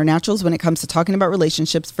and Kevin are naturals when it comes to talking about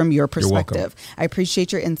relationships from your welcome. perspective. I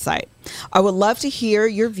appreciate your insight. I would love to hear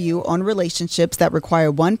your view on relationships that require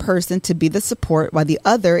one person to be the support while the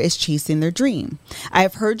other is chasing their dream. I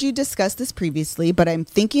have heard you discuss this previously, but I'm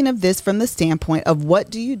thinking of this from the standpoint of what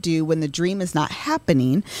do you do when the dream is not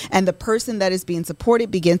happening and the person that is being supported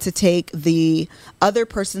begins to take the other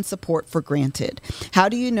person's support for granted? How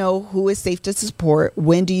do you know who is safe to support?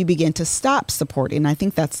 When do you begin to stop supporting? I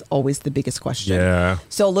think that's always the biggest question. Yeah.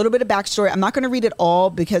 So a little bit of backstory. I'm not going to read it all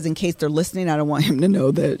because in case they're listening, I don't want him to know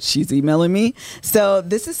that she's emailing me. So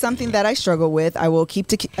this is something that I struggle with. I will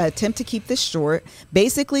attempt to keep this short.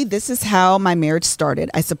 Basically, this is how my marriage started.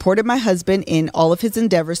 I supported my husband in all of his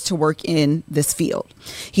endeavors to work in this field.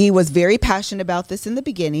 He was very passionate about this in the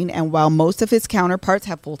beginning, and while most of his counterparts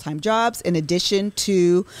have full-time jobs in addition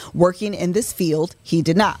to working in this field, he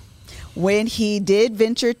did not. When he did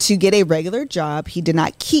venture to get a regular job, he did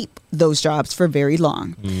not keep those jobs for very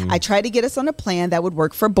long. I tried to get us on a plan that would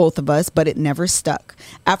work for both of us, but it never stuck.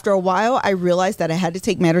 After a while, I realized that I had to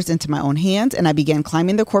take matters into my own hands, and I began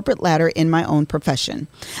climbing the corporate ladder in my own profession.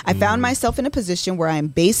 I found myself in a position where I am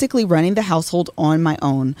basically running the household on my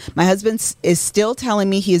own. My husband is still telling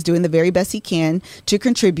me he is doing the very best he can to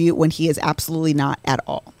contribute when he is absolutely not at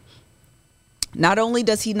all. Not only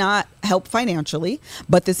does he not help financially,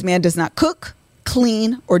 but this man does not cook,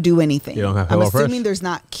 clean, or do anything. You don't have I'm HelloFresh? assuming there's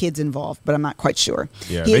not kids involved, but I'm not quite sure.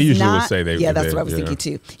 Yeah, He they is usually would not- say they- Yeah, that's they- what I was yeah. thinking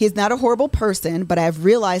too. He's not a horrible person, but I've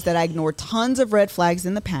realized that I ignored tons of red flags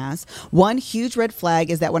in the past. One huge red flag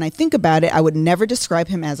is that when I think about it, I would never describe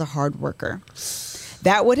him as a hard worker.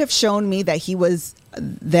 That would have shown me that he was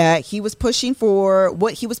pushing for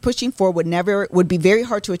what he was pushing for would be very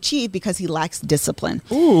hard to achieve because he lacks discipline.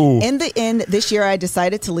 Ooh. In the end, this year I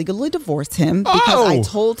decided to legally divorce him because I Oh.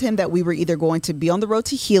 told him that we were either going to be on the road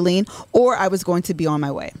to healing or I was going to be on my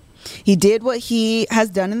way. He did what he has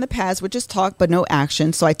done in the past, which is talk but no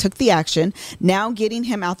action. So I took the action. Now getting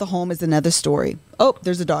him out the home is another story. Oh,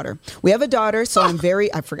 there's a daughter. We have a daughter, so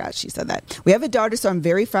I forgot she said that. We have a daughter, so I'm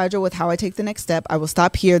very fragile with how I take the next step. I will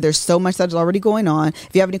stop here. There's so much that is already going on. If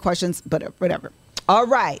you have any questions, but whatever. All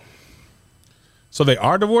right. So they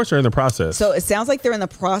are divorced or in the process? So it sounds like they're in the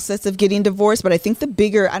process of getting divorced, but I think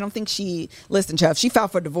I don't think listen, Chuff, she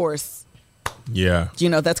filed for divorce. yeah.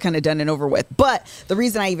 That's kind of done and over with. But the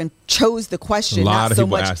reason I even chose the question, A lot not of so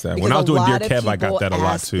people much, ask that. because When I was doing a Dear lot of Kev, I got people that a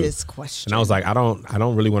lot ask too. This question. And I was like, I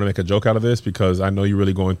don't really want to make a joke out of this because I know you're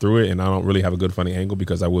really going through it, and I don't really have a good funny angle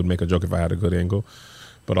because I would make a joke if I had a good angle.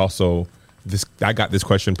 But also, I got this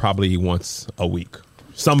question probably once a week.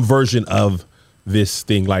 Some version of this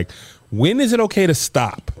thing, like, when is it okay to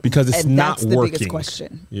stop? Because it's and not that's the working. biggest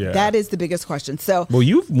question. Yeah, that is the biggest question. So well,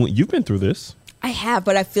 you've been through this. I have,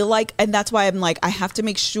 but I feel like, and that's why I'm like, I have to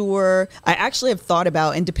make sure. I actually have thought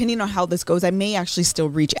about, and depending on how this goes, I may actually still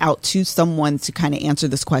reach out to someone to kind of answer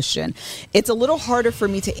this question. It's a little harder for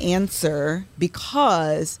me to answer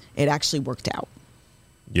because it actually worked out.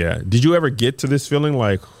 Yeah. Did you ever get to this feeling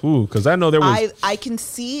like, ooh, because I know there was. I can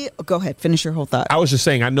see. Go ahead, finish your whole thought. I was just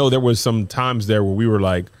saying, I know there was some times there where we were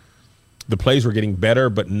like, the plays were getting better,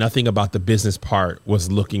 but nothing about the business part was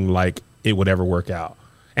looking like it would ever work out.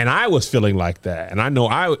 And I was feeling like that. And I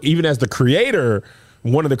know even as the creator,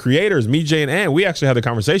 one of the creators, me, Jay, and Ann, we actually had the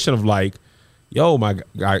conversation of like, yo, my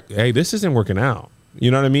guy, hey, this isn't working out. You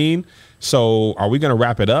know what I mean? So are we going to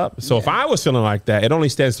wrap it up? So if I was feeling like that, it only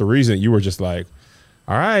stands to reason you were just like,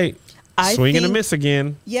 all right, swing and a miss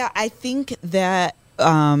again. Yeah, I think that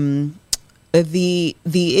the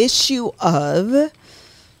issue of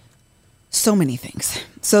so many things.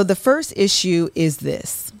 So the first issue is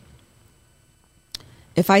this.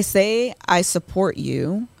 If I say I support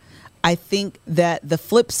you, I think that the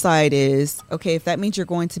flip side is, okay, if that means you're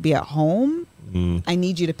going to be at home, I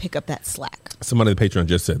need you to pick up that slack. Somebody on the Patreon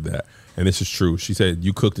just said that, and this is true. She said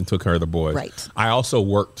you cooked and took care of the boys. Right. I also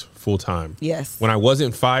worked full time. Yes. When I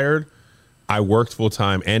wasn't fired, I worked full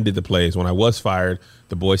time and did the plays. When I was fired,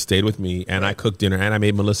 the boys stayed with me, and I cooked dinner, and I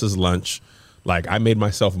made Melissa's lunch. Like, I made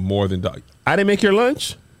myself more than dog. I didn't make your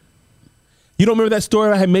lunch? You don't remember that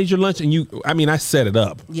story? I had made your lunch, and I set it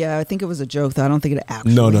up. Yeah, I think it was a joke, though. I don't think it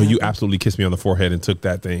actually No, you happened. absolutely kissed me on the forehead and took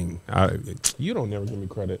that thing. You don't never give me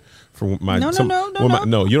credit for my... No.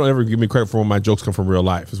 No, you don't ever give me credit for when my jokes come from real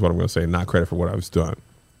life, is what I'm going to say, not credit for what I was doing.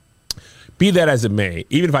 Be that as it may,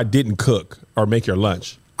 even if I didn't cook or make your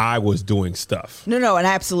lunch, I was doing stuff. No, and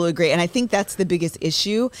I absolutely agree. And I think that's the biggest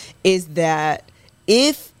issue is that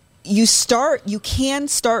if you can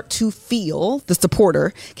start to feel, the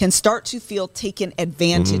supporter can start to feel taken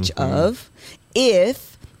advantage of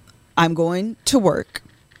if I'm going to work.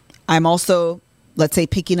 I'm also, let's say,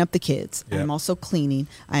 picking up the kids. Yep. I'm also cleaning.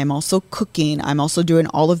 I am also cooking. I'm also doing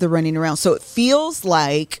all of the running around. So it feels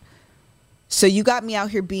like, so you got me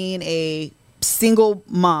out here being a single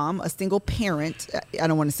mom, a single parent. I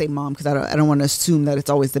don't want to say mom because I don't want to assume that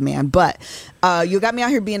it's always the man, but you got me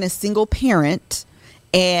out here being a single parent,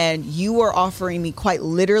 and you are offering me quite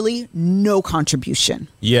literally no contribution.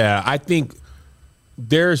 Yeah, I think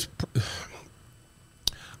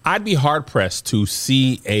I'd be hard pressed to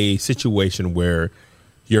see a situation where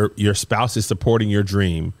your spouse is supporting your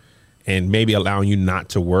dream and maybe allowing you not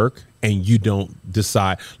to work, and you don't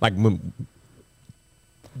decide. Like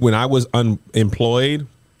when I was unemployed,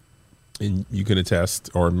 and you can attest,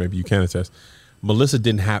 or maybe you can attest, Melissa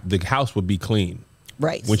didn't have, the house would be clean.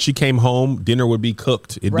 Right. When she came home, dinner would be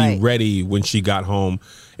cooked. It'd Right. be ready when she got home.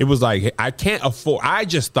 It was like, I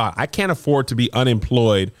just thought, I can't afford to be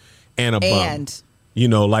unemployed and a bum. And You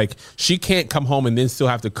know, like she can't come home and then still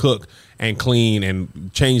have to cook and clean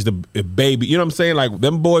and change the baby. You know what I'm saying? Like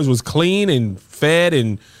them boys was clean and fed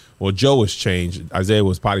and, well, Joe was changed. Isaiah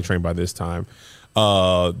was potty trained by this time.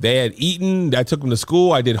 They had eaten. I took them to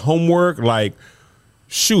school. I did homework. Like,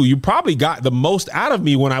 shoot, you probably got the most out of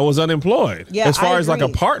me when I was unemployed. Yeah, as far I as like a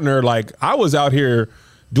agree. partner, like I was out here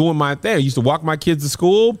doing my thing. I used to walk my kids to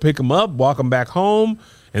school, pick them up, walk them back home.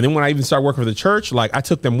 And then when I even started working for the church, like I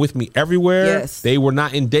took them with me everywhere. Yes. They were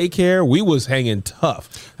not in daycare. We was hanging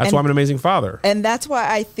tough. That's why I'm an amazing father. And that's why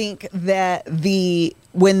I think that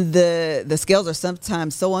when the scales are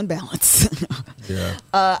sometimes so unbalanced. Yeah.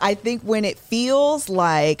 I think when it feels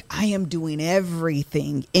like I am doing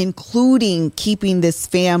everything, including keeping this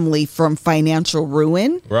family from financial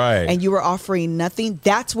ruin, Right. and you are offering nothing,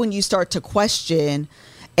 that's when you start to question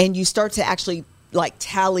and you start to actually like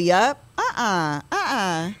tally up.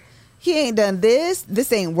 He ain't done this.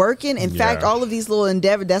 This ain't working. In fact, Yeah. all of these little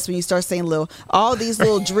endeavors, that's when you start saying all these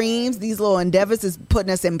little dreams, these little endeavors is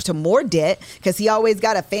putting us into more debt because he always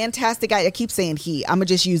got a fantastic idea. I keep saying I'm going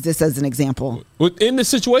to just use this as an example. In this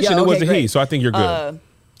situation, Yeah, it okay, wasn't he, great. so I think you're good.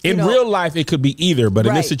 In you know- real life, it could be either, but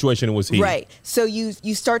in this Right. situation, it was he. Right. So you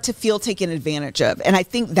start to feel taken advantage of. And I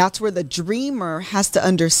think that's where the dreamer has to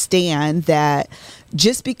understand that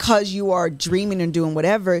just because you are dreaming and doing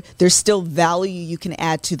whatever, there's still value you can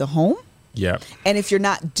add to the home. Yeah. And if you're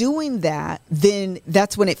not doing that, then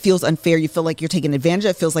that's when it feels unfair. You feel like you're taking advantage of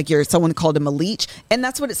it. It feels like someone called him a leech. And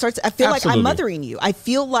that's what it starts. I feel like Absolutely. I'm mothering you. I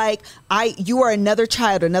feel like you are another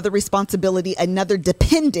child, another responsibility, another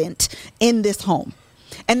dependent in this home.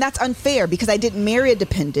 And that's unfair because I didn't marry a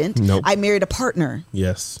dependent. Nope. I married a partner.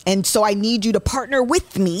 Yes. And so I need you to partner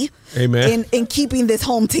with me Amen. in keeping this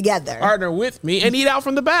home together. Partner with me and eat out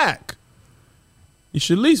from the back. You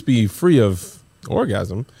should at least be free of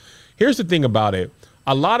orgasm. Here's the thing about it.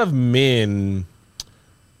 A lot of men,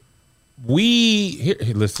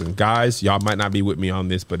 listen, guys, y'all might not be with me on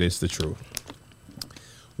this, but it's the truth.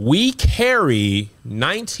 We carry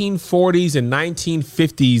 1940s and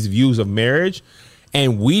 1950s views of marriage,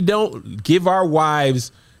 and we don't give our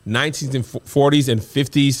wives 1940s and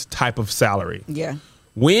 50s type of salary. Yeah.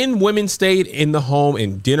 When women stayed in the home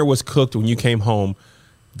and dinner was cooked when you came home,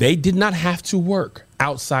 they did not have to work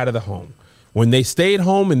outside of the home. When they stayed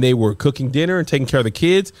home and they were cooking dinner and taking care of the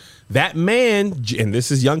kids, that man, and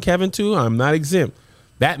this is young Kevin too, I'm not exempt,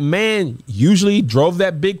 that man usually drove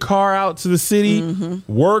that big car out to the city,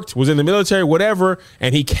 worked, was in the military, whatever,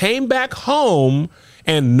 and he came back home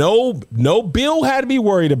and no bill had to be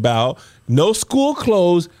worried about, no school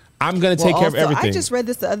clothes. I'm going to take care of everything. I just read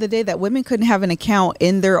this the other day that women couldn't have an account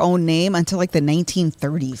in their own name until like the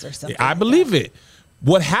 1930s or something. I believe it.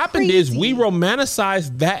 What happened is we Crazy.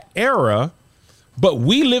 romanticized that era, but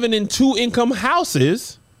we living in 2-income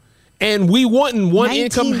houses, and we wanting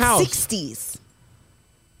 1-income house. 1960s.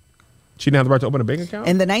 She didn't have the right to open a bank account?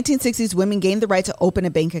 In the 1960s, women gained the right to open a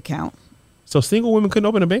bank account. So single women couldn't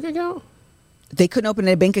open a bank account? They couldn't open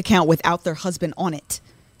a bank account without their husband on it.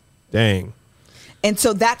 Dang. And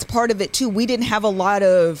so that's part of it too. We didn't have a lot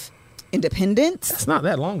of independence. It's not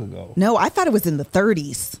that long ago. No, I thought it was in the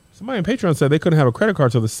 30s. Somebody on Patreon said they couldn't have a credit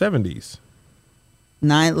card till the 70s.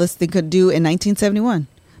 They could do in 1971.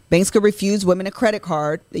 Banks could refuse women a credit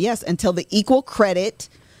card, yes, until the Equal Credit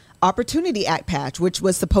Opportunity Act passed, which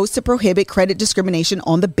was supposed to prohibit credit discrimination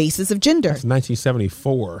on the basis of gender. It's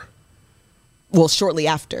 1974. Well, shortly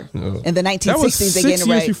after. In the 1960s, That was they 6 gained the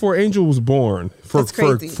years right. before Angel was born, That's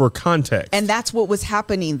crazy. for context. And that's what was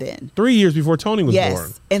happening then. 3 years before Tony was Yes.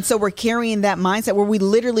 born. And so we're carrying that mindset where we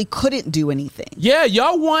literally couldn't do anything. Yeah,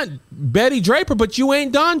 y'all want Betty Draper, but you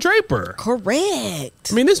ain't Don Draper.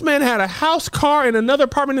 Correct. I mean, this man had a house, car, and another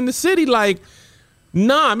apartment in the city. Like,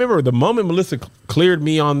 nah, I remember the moment Melissa cleared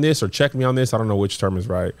me on this or checked me on this, I don't know which term is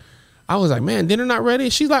right. I was like, man, dinner not ready?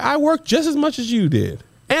 She's like, I worked just as much as you did.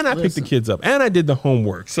 And I picked the kids up. And I did the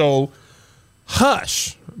homework. So,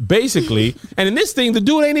 hush, basically. And in this thing, the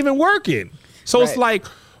dude ain't even working. So it's like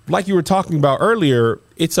you were talking about earlier,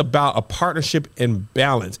 it's about a partnership and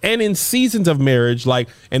balance. And in seasons of marriage, like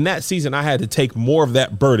in that season, I had to take more of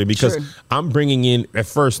that burden because Sure. I'm bringing in at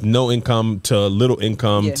first no income to little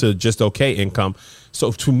income to just okay income. So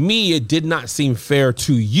to me, it did not seem fair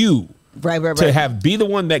to you Right. to be the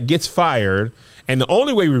one that gets fired. And the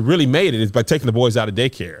only way we really made it is by taking the boys out of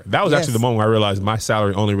daycare. That was actually the moment where I realized my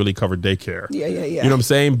salary only really covered daycare. Yeah. You know what I'm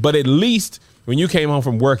saying? But at least when you came home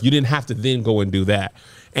from work, you didn't have to then go and do that.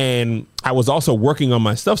 And I was also working on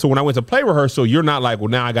my stuff. So when I went to play rehearsal, you're not like, well,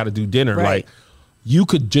 now I got to do dinner. Right. Like, you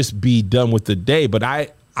could just be done with the day. But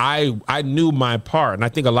I knew my part. And I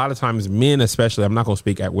think a lot of times men, especially, I'm not going to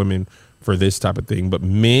speak at women for this type of thing, but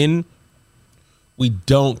men, we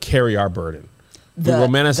don't carry our burden. We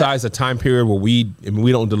romanticize a time period where we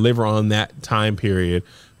don't deliver on that time period,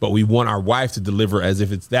 but we want our wife to deliver as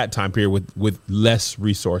if it's that time period with less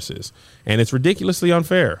resources. And it's ridiculously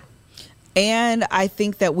unfair. And I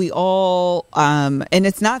think that we all, and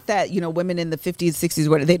it's not that, women in the 50s, 60s,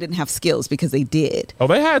 where they didn't have skills, because they did. Oh,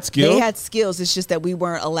 they had skills. They had skills. It's just that we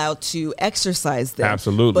weren't allowed to exercise them.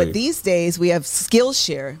 Absolutely. But these days we have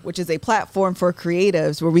Skillshare, which is a platform for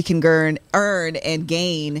creatives where we can earn and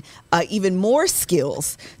gain even more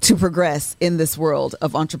skills to progress in this world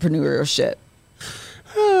of entrepreneurship.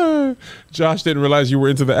 Josh didn't realize you were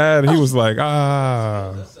into the ad. He was like,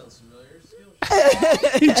 That sounds familiar.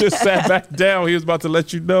 He just sat back down. He was about to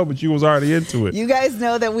let you know, but you was already into it. You guys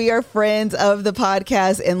know that we are friends of the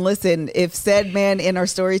podcast. And listen, if said man in our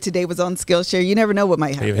story today was on Skillshare, you never know what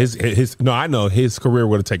might happen. No, I know his career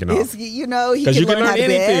would have taken off. He can learn how to be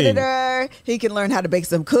an editor. He can learn how to bake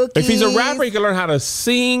some cookies. If he's a rapper, he can learn how to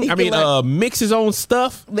sing. Mix his own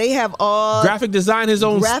stuff. They have all graphic design, his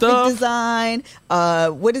own stuff. Graphic design.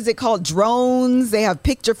 What is it called? Drones. They have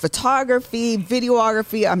picture photography,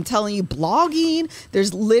 videography. I'm telling you, blogging.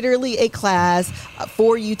 There's literally a class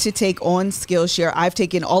for you to take on Skillshare. I've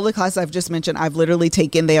taken all the classes I've just mentioned. I've literally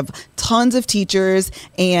taken. They have tons of teachers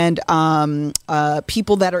and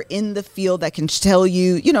people that are in the field that can tell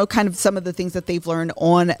you, kind of some of the things that they've learned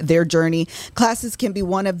on their journey. Classes can be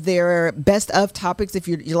one of their best of topics. If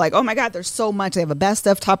you're like, oh my God, there's so much. They have a best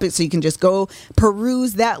of topic, so you can just go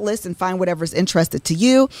peruse that list and find whatever's interested to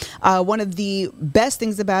you. One of the best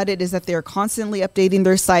things about it is that they're constantly updating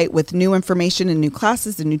their site with new information and new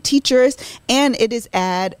classes and new teachers, and it is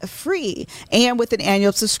ad free. And with an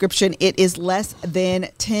annual subscription, it is less than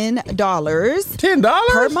 $10. $10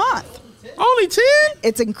 per month. Only 10?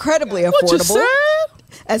 It's incredibly affordable. What you said?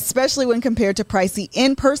 Especially when compared to pricey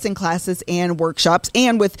in-person classes and workshops.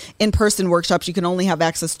 And with in-person workshops, you can only have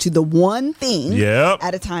access to the one thing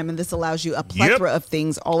at a time. And this allows you a plethora of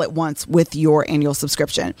things all at once with your annual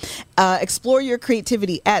subscription. Explore your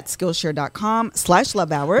creativity at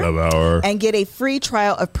Skillshare.com/lovehour. And get a free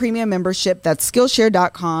trial of premium membership. That's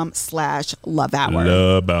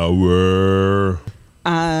Skillshare.com/lovehour.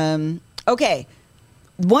 Okay.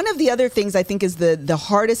 One of the other things I think is the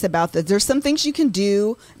hardest about this, there's some things you can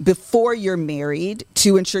do before you're married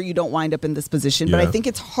to ensure you don't wind up in this position. But I think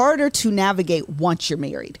it's harder to navigate once you're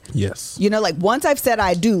married. Yes. Once I've said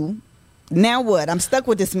I do, now what? I'm stuck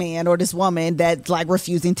with this man or this woman that's like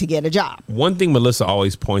refusing to get a job. One thing Melissa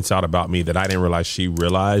always points out about me that I didn't realize she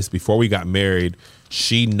realized before we got married,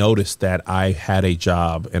 she noticed that I had a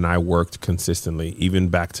job and I worked consistently, even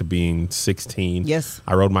back to being 16. Yes.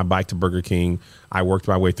 I rode my bike to Burger King. I worked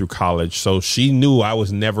my way through college. So she knew I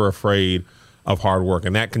was never afraid of hard work.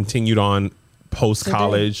 And that continued on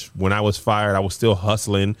post-college. When I was fired, I was still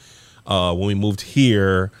hustling. When we moved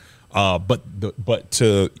here, but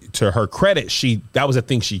to her credit, that was a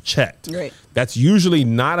thing she checked. Right. That's usually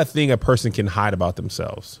not a thing a person can hide about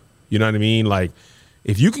themselves. You know what I mean? Like,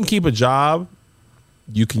 if you can keep a job,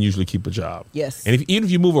 you can usually keep a job. Yes. And even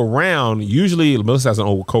if you move around, usually Melissa has an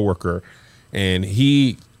old coworker, and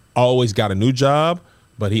he always got a new job,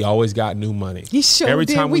 but he always got new money. He sure Every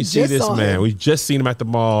did. time we see this man, we just seen him at the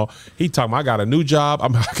mall. He talking, I got a new job.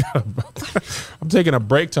 I'm taking a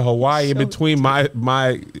break to Hawaii in between my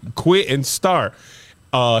quit and start.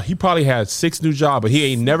 He probably had 6 new jobs, but he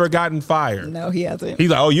ain't never gotten fired. No, he hasn't. He's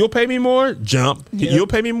like, oh, you'll pay me more? Jump. Yep. You'll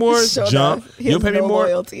pay me more? Jump. You'll pay me more?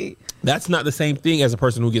 Loyalty. That's not the same thing as a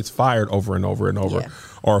person who gets fired over and over and over,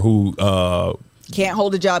 or who can't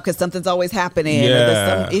hold a job because something's always happening or there's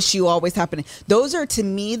some issue always happening. Those are, to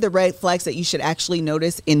me, the red flags that you should actually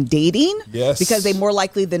notice in dating. Yes. Because they more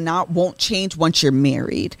likely than not won't change once you're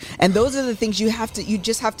married. And those are the things you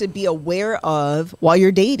just have to be aware of while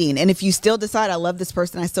you're dating. And if you still decide, I love this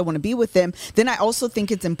person, I still want to be with them, then I also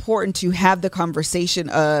think it's important to have the conversation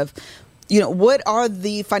of, what are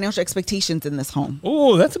the financial expectations in this home?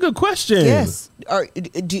 Oh, that's a good question. Yes.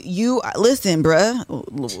 Do you listen,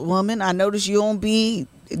 bruh, woman? I notice you don't be.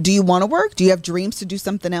 Do you want to work? Do you have dreams to do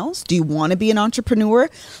something else? Do you want to be an entrepreneur?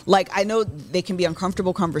 Like, I know they can be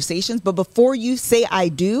uncomfortable conversations, but before you say I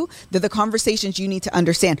do, they're the conversations you need to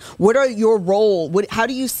understand. What are your role? How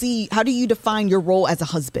do you define your role as a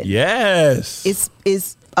husband? Yes.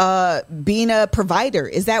 Is being a provider,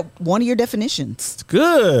 is that one of your definitions? It's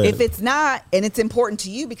good. If it's not, and it's important to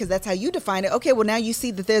you because that's how you define it, okay, well, now you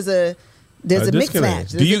see that there's a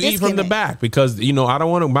mismatch. Do you eat from the back? Because I don't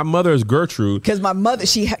want to. My mother is Gertrude. Because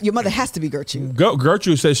your mother has to be Gertrude.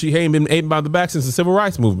 Gertrude says she ain't been eaten by the back since the civil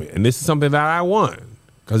rights movement, and this is something that I want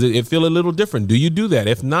because it feel a little different. Do you do that?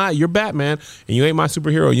 If not, you're Batman, and you ain't my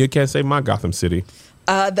superhero. You can't save my Gotham City.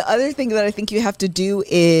 The other thing that I think you have to do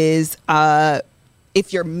is,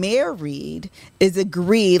 if you're married, is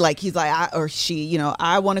agree. Like he's like, I, or she, you know,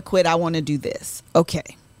 I want to quit. I want to do this.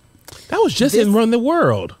 Okay. That was just in Run the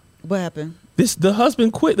World. What happened? The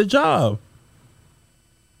husband quit the job.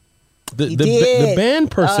 The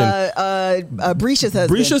band person. Brisha's husband.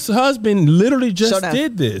 Brisha's husband literally just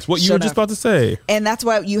did this. What you were just about to say. And that's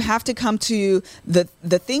why you have to come to the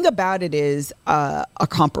thing about it is a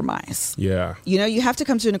compromise. Yeah. You know, you have to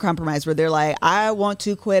come to a compromise where they're like, I want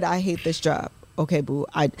to quit. I hate this job. Okay, boo.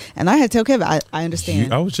 I had to tell Kevin, I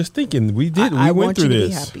understand. I was just thinking, we went through this. I want you to be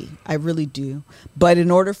happy. I really do. But in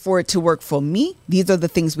order for it to work for me, these are the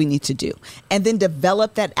things we need to do. And then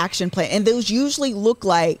develop that action plan. And those usually look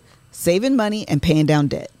like saving money and paying down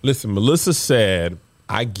debt. Listen, Melissa said,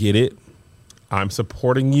 I get it. I'm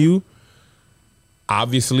supporting you.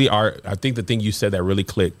 Obviously, I think the thing you said that really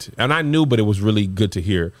clicked, and I knew, but it was really good to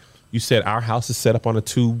hear. You said our house is set up on a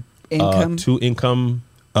two income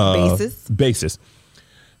basis.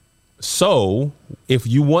 So if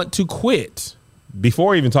you want to quit,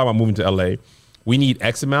 before even talking about moving to LA, we need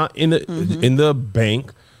X amount in the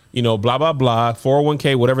bank, you know, blah, blah, blah,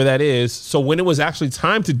 401k, whatever that is. So when it was actually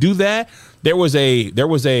time to do that, there was a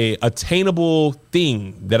attainable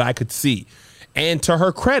thing that I could see. And to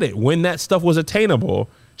her credit, when that stuff was attainable,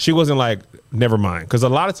 she wasn't like, never mind. Because a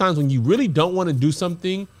lot of times when you really don't want to do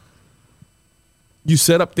something, you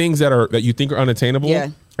set up things that you think are unattainable.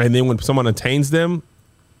 Yeah. And then when someone attains them,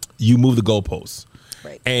 you move the goalposts.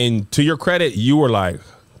 Right. And to your credit, you were like,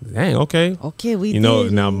 dang, okay. Okay, we did.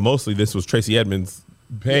 Now mostly this was Tracy Edmonds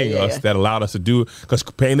paying us that allowed us to do, because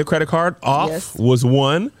paying the credit card off was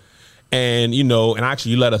one. And, you know, and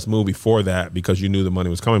actually you let us move before that because you knew the money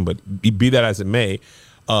was coming. But be that as it may,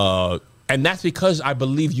 and that's because I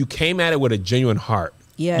believe you came at it with a genuine heart.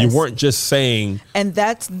 Yes. You weren't just saying. And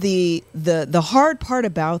that's the hard part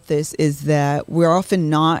about this is that we're often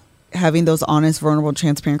not having those honest, vulnerable,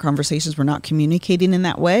 transparent conversations. We're not communicating in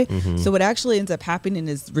that way. So what actually ends up happening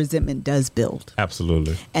is resentment does build.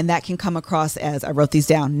 Absolutely. And that can come across as, I wrote these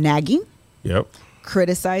down, nagging. Yep.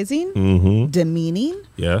 Criticizing, demeaning,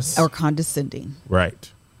 yes, or condescending.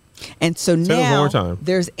 Right. And so now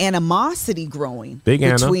there's animosity growing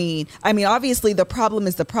between, I mean, obviously the problem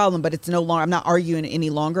is the problem, but it's no longer, I'm not arguing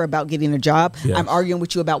any longer about getting a job. Yes. I'm arguing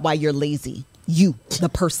with you about why you're lazy. You, the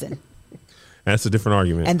person. That's a different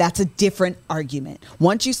argument. And that's a different argument.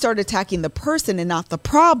 Once you start attacking the person and not the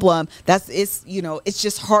problem, it's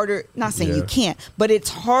just harder. Not saying you can't, but it's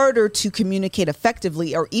harder to communicate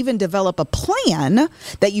effectively or even develop a plan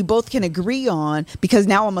that you both can agree on, because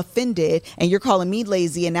now I'm offended and you're calling me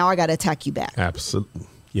lazy and now I got to attack you back. Absolutely.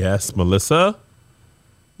 Yes, Melissa.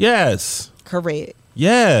 Yes. Correct.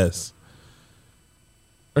 Yes.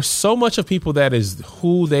 There's so much of people that is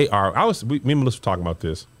who they are. Me and Melissa were talking about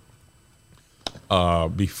this.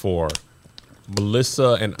 Before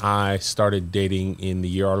Melissa and I started dating in the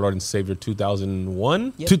year our Lord and Savior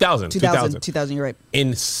 2001, 2000, you're right.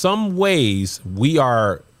 In some ways,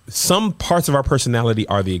 some parts of our personality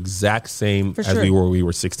are the exact same as we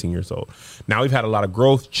were 16 years old. Now we've had a lot of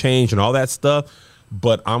growth, change, and all that stuff,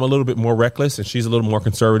 but I'm a little bit more reckless and she's a little more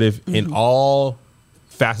conservative in all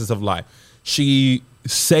facets of life.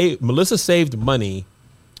 Melissa saved money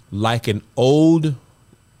like an old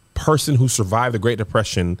person who survived the Great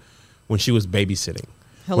Depression when she was babysitting.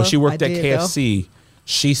 When she worked at KFC,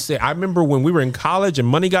 she said, I remember when we were in college and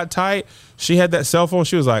money got tight, she had that cell phone.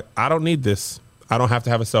 She was like, I don't need this. I don't have to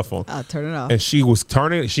have a cell phone. I'll turn it off. And she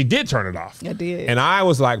did turn it off. I did. And I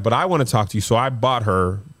was like, but I want to talk to you. So I bought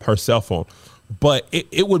her cell phone. But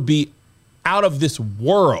it would be out of this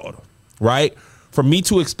world, right? For me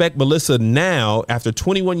to expect Melissa now, after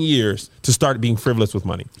 21 years, to start being frivolous with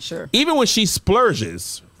money. Sure. Even when she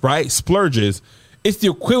splurges, it's the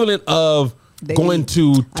equivalent of going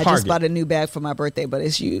to Target. I just bought a new bag for my birthday, but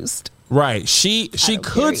it's used. Right. She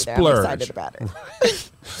could splurge. I'm excited about it.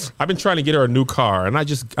 I've been trying to get her a new car, and I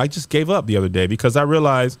just gave up the other day because I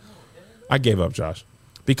realized I gave up, Josh.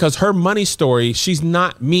 Because her money story, she's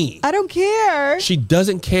not me. I don't care. She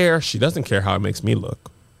doesn't care. She doesn't care how it makes me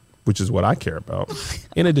look, which is what I care about,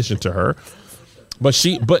 in addition to her. But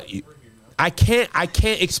I can't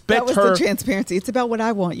expect her. That was the transparency. It's about what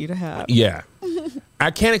I want you to have. Yeah.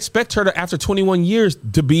 I can't expect her to, after 21 years,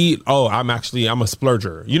 to be, I'm a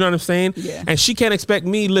splurger. You know what I'm saying? Yeah. And she can't expect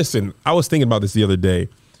me. Listen, I was thinking about this the other day.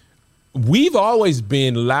 We've always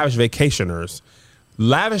been lavish vacationers.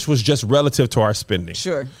 Lavish was just relative to our spending.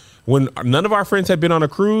 Sure. When none of our friends had been on a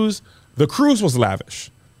cruise, the cruise was lavish.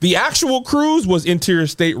 The actual cruise was interior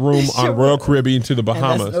stateroom on Royal Caribbean to the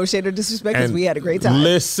Bahamas. And that's no shade or disrespect because we had a great time.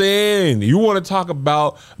 Listen, you want to talk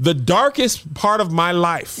about the darkest part of my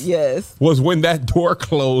life? Yes. Was when that door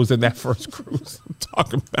closed in that first cruise. I'm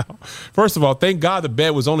talking about. First of all, thank God the bed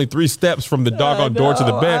was only 3 steps from the doggone door to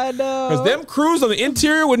the bed. I know. Because them cruise on the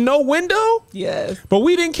interior with no window. Yes. But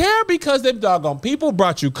we didn't care because them doggone people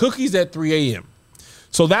brought you cookies at 3 a.m.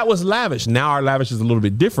 So that was lavish. Now our lavish is a little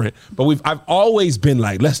bit different, but I've always been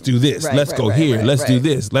like, let's do this, let's go here, let's do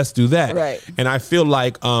this, let's do that. Right. And I feel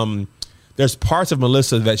like there's parts of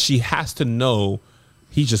Melissa that she has to know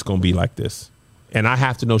he's just gonna be like this, and I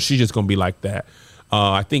have to know she's just gonna be like that.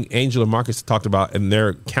 I think Angel and Marcus talked about in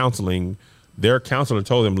their counseling. Their counselor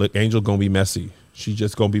told them, "Look, Angel gonna be messy. She's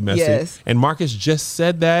just gonna be messy." Yes. And Marcus just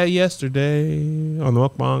said that yesterday on the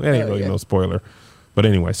mukbang. It ain't really no spoiler, but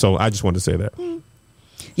anyway. So I just wanted to say that.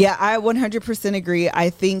 Yeah, I 100% agree. I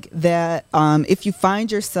think that if you find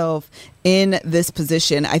yourself in this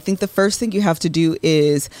position, I think the first thing you have to do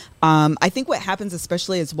is, I think what happens,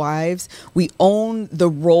 especially as wives, we own the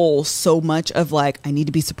role so much of like, I need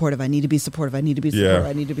to be supportive, I need to be supportive, I need to be supportive,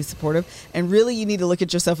 I need to be supportive. And really you need to look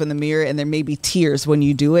at yourself in the mirror, and there may be tears when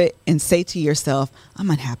you do it, and say to yourself, I'm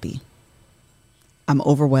unhappy, I'm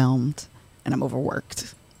overwhelmed, and I'm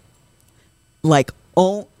overworked. Like,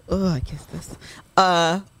 I guess this.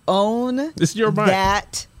 Own this is your mind.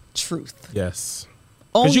 That truth. Yes.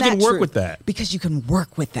 Own Because you can that work truth. with that. Because you can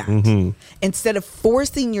work with that. Instead of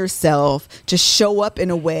forcing yourself to show up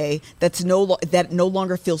in a way that no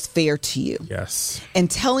longer feels fair to you. Yes.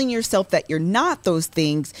 And telling yourself that you're not those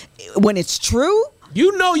things when it's true.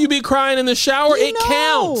 You know you be crying in the shower. It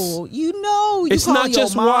counts. You know. You It's call not your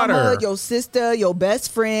just mama, water. your sister, your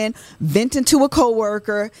best friend, venting to a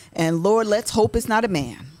coworker, and Lord, let's hope it's not a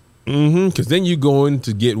man. Because then you going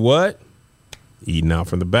to get what? Eating out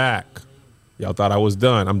from the back. Y'all thought I was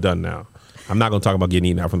done. I'm done now. I'm not going to talk about getting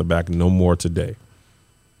eaten out from the back no more today.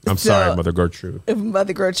 I'm sorry, Mother Gertrude.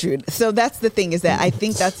 Mother Gertrude. So that's the thing, is that I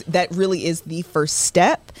think that really is the first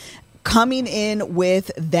step. Coming in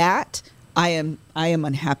with that, I am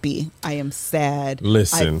unhappy. I am sad.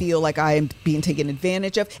 Listen. I feel like I am being taken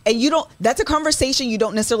advantage of. And that's a conversation you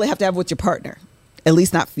don't necessarily have to have with your partner. At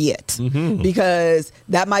least not yet. Because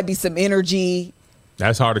that might be some energy.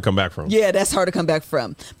 That's hard to come back from. Yeah, that's hard to come back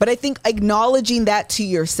from. But I think acknowledging that to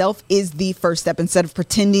yourself is the first step, instead of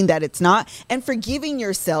pretending that it's not, and forgiving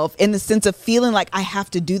yourself in the sense of feeling like I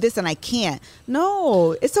have to do this and I can't.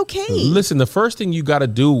 No, it's okay. Listen, the first thing you got to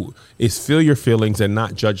do is feel your feelings and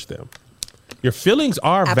not judge them. Your feelings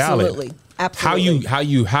are valid. Absolutely.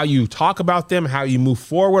 How you talk about them, how you move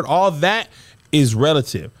forward, all that is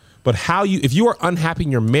relative. But if you are unhappy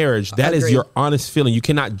in your marriage, that is your honest feeling. You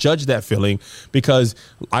cannot judge that feeling, because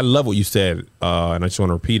I love what you said, and I just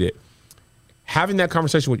want to repeat it. Having that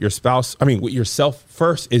conversation with your spouse, with yourself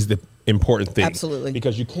first, is the important thing. Absolutely.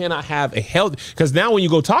 Because you cannot have a healthy, because now when you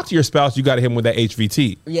go talk to your spouse, you got to hit him with that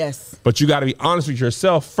HVT. Yes. But you got to be honest with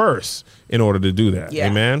yourself first in order to do that. Yeah.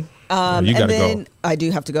 Amen? You got to go. I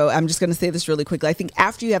do have to go. I'm just going to say this really quickly. I think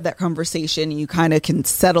after you have that conversation and you kind of can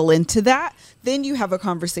settle into that, then you have a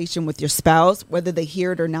conversation with your spouse, whether they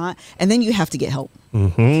hear it or not, and then you have to get help.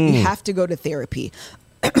 You have to go to therapy.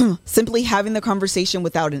 Simply having the conversation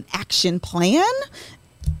without an action plan,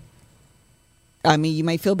 you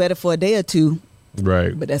might feel better for a day or two.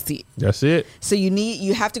 Right. But that's it. That's it. So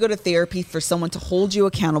you have to go to therapy for someone to hold you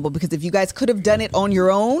accountable, because if you guys could have done it on your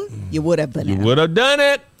own, you would have been there. You would have done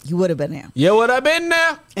it. You would have been there. You would have been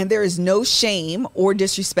there. And there is no shame or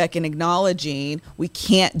disrespect in acknowledging we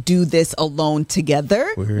can't do this alone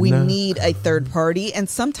together. We need a third party. And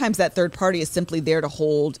sometimes that third party is simply there to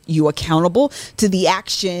hold you accountable to the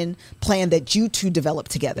action plan that you two develop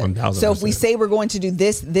together. 1000%. So if we say we're going to do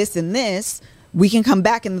this, this, and this, we can come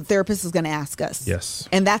back and the therapist is going to ask us. Yes.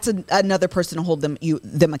 And that's another person to hold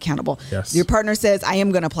them accountable. Yes. Your partner says, I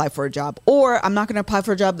am going to apply for a job, or I'm not going to apply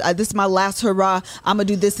for a job. This is my last hurrah. I'm going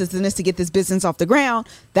to do this, this, and this to get this business off the ground.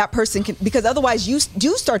 That person can, because otherwise you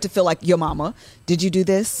start to feel like your mama. Did you do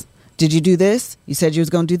this? Did you do this? You said you was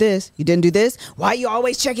going to do this. You didn't do this. Why you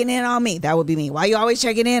always checking in on me? That would be me. Why you always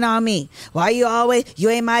checking in on me? You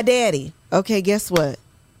ain't my daddy. Okay, guess what?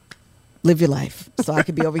 Live your life, so I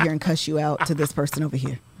could be over here and cuss you out to this person over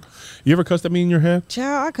here. You ever cuss at me in your head?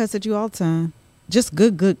 Child, I cuss at you all the time. Just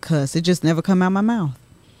good cuss. It just never come out my mouth.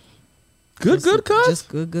 Good cuss? Just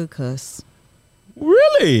good cuss.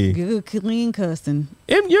 Really? Good, clean cussing.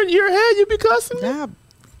 In your head, you be cussing? Nah,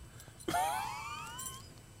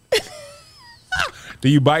 Do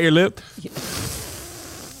you bite your lip?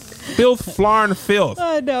 Filth, flarn, filth.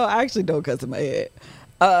 no, I actually don't cuss in my head.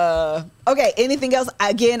 Okay. Anything else?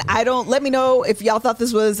 Again, let me know if y'all thought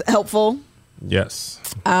this was helpful. Yes.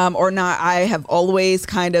 Or not. I have always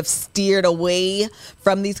kind of steered away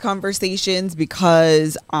from these conversations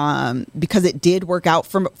because it did work out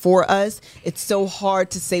for us. It's so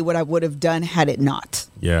hard to say what I would have done had it not.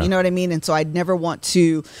 Yeah. You know what I mean? And so I'd never want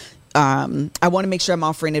to. I want to make sure I'm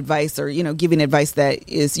offering advice or, giving advice that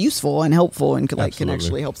is useful and helpful and can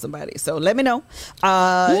actually help somebody. So let me know.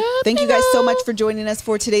 Thank you guys so much for joining us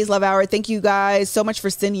for today's Love Hour. Thank you guys so much for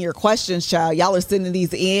sending your questions, child. Y'all are sending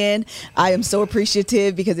these in. I am so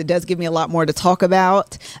appreciative because it does give me a lot more to talk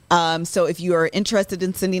about. So if you are interested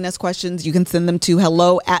in sending us questions, you can send them to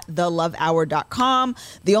hello@thelovehour.com.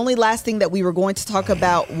 The only last thing that we were going to talk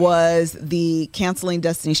about was the canceling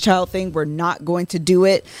Destiny's Child thing. We're not going to do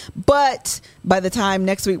it. But by the time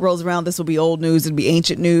next week rolls around, this will be old news. It'll be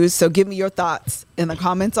ancient news. So give me your thoughts in the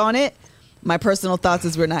comments on it. My personal thoughts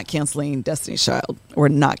is we're not canceling Destiny's Child. We're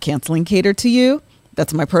not canceling Cater to You.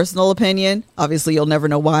 That's my personal opinion. Obviously, you'll never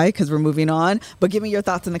know why because we're moving on. But give me your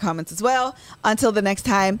thoughts in the comments as well. Until the next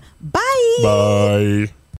time, bye. Bye.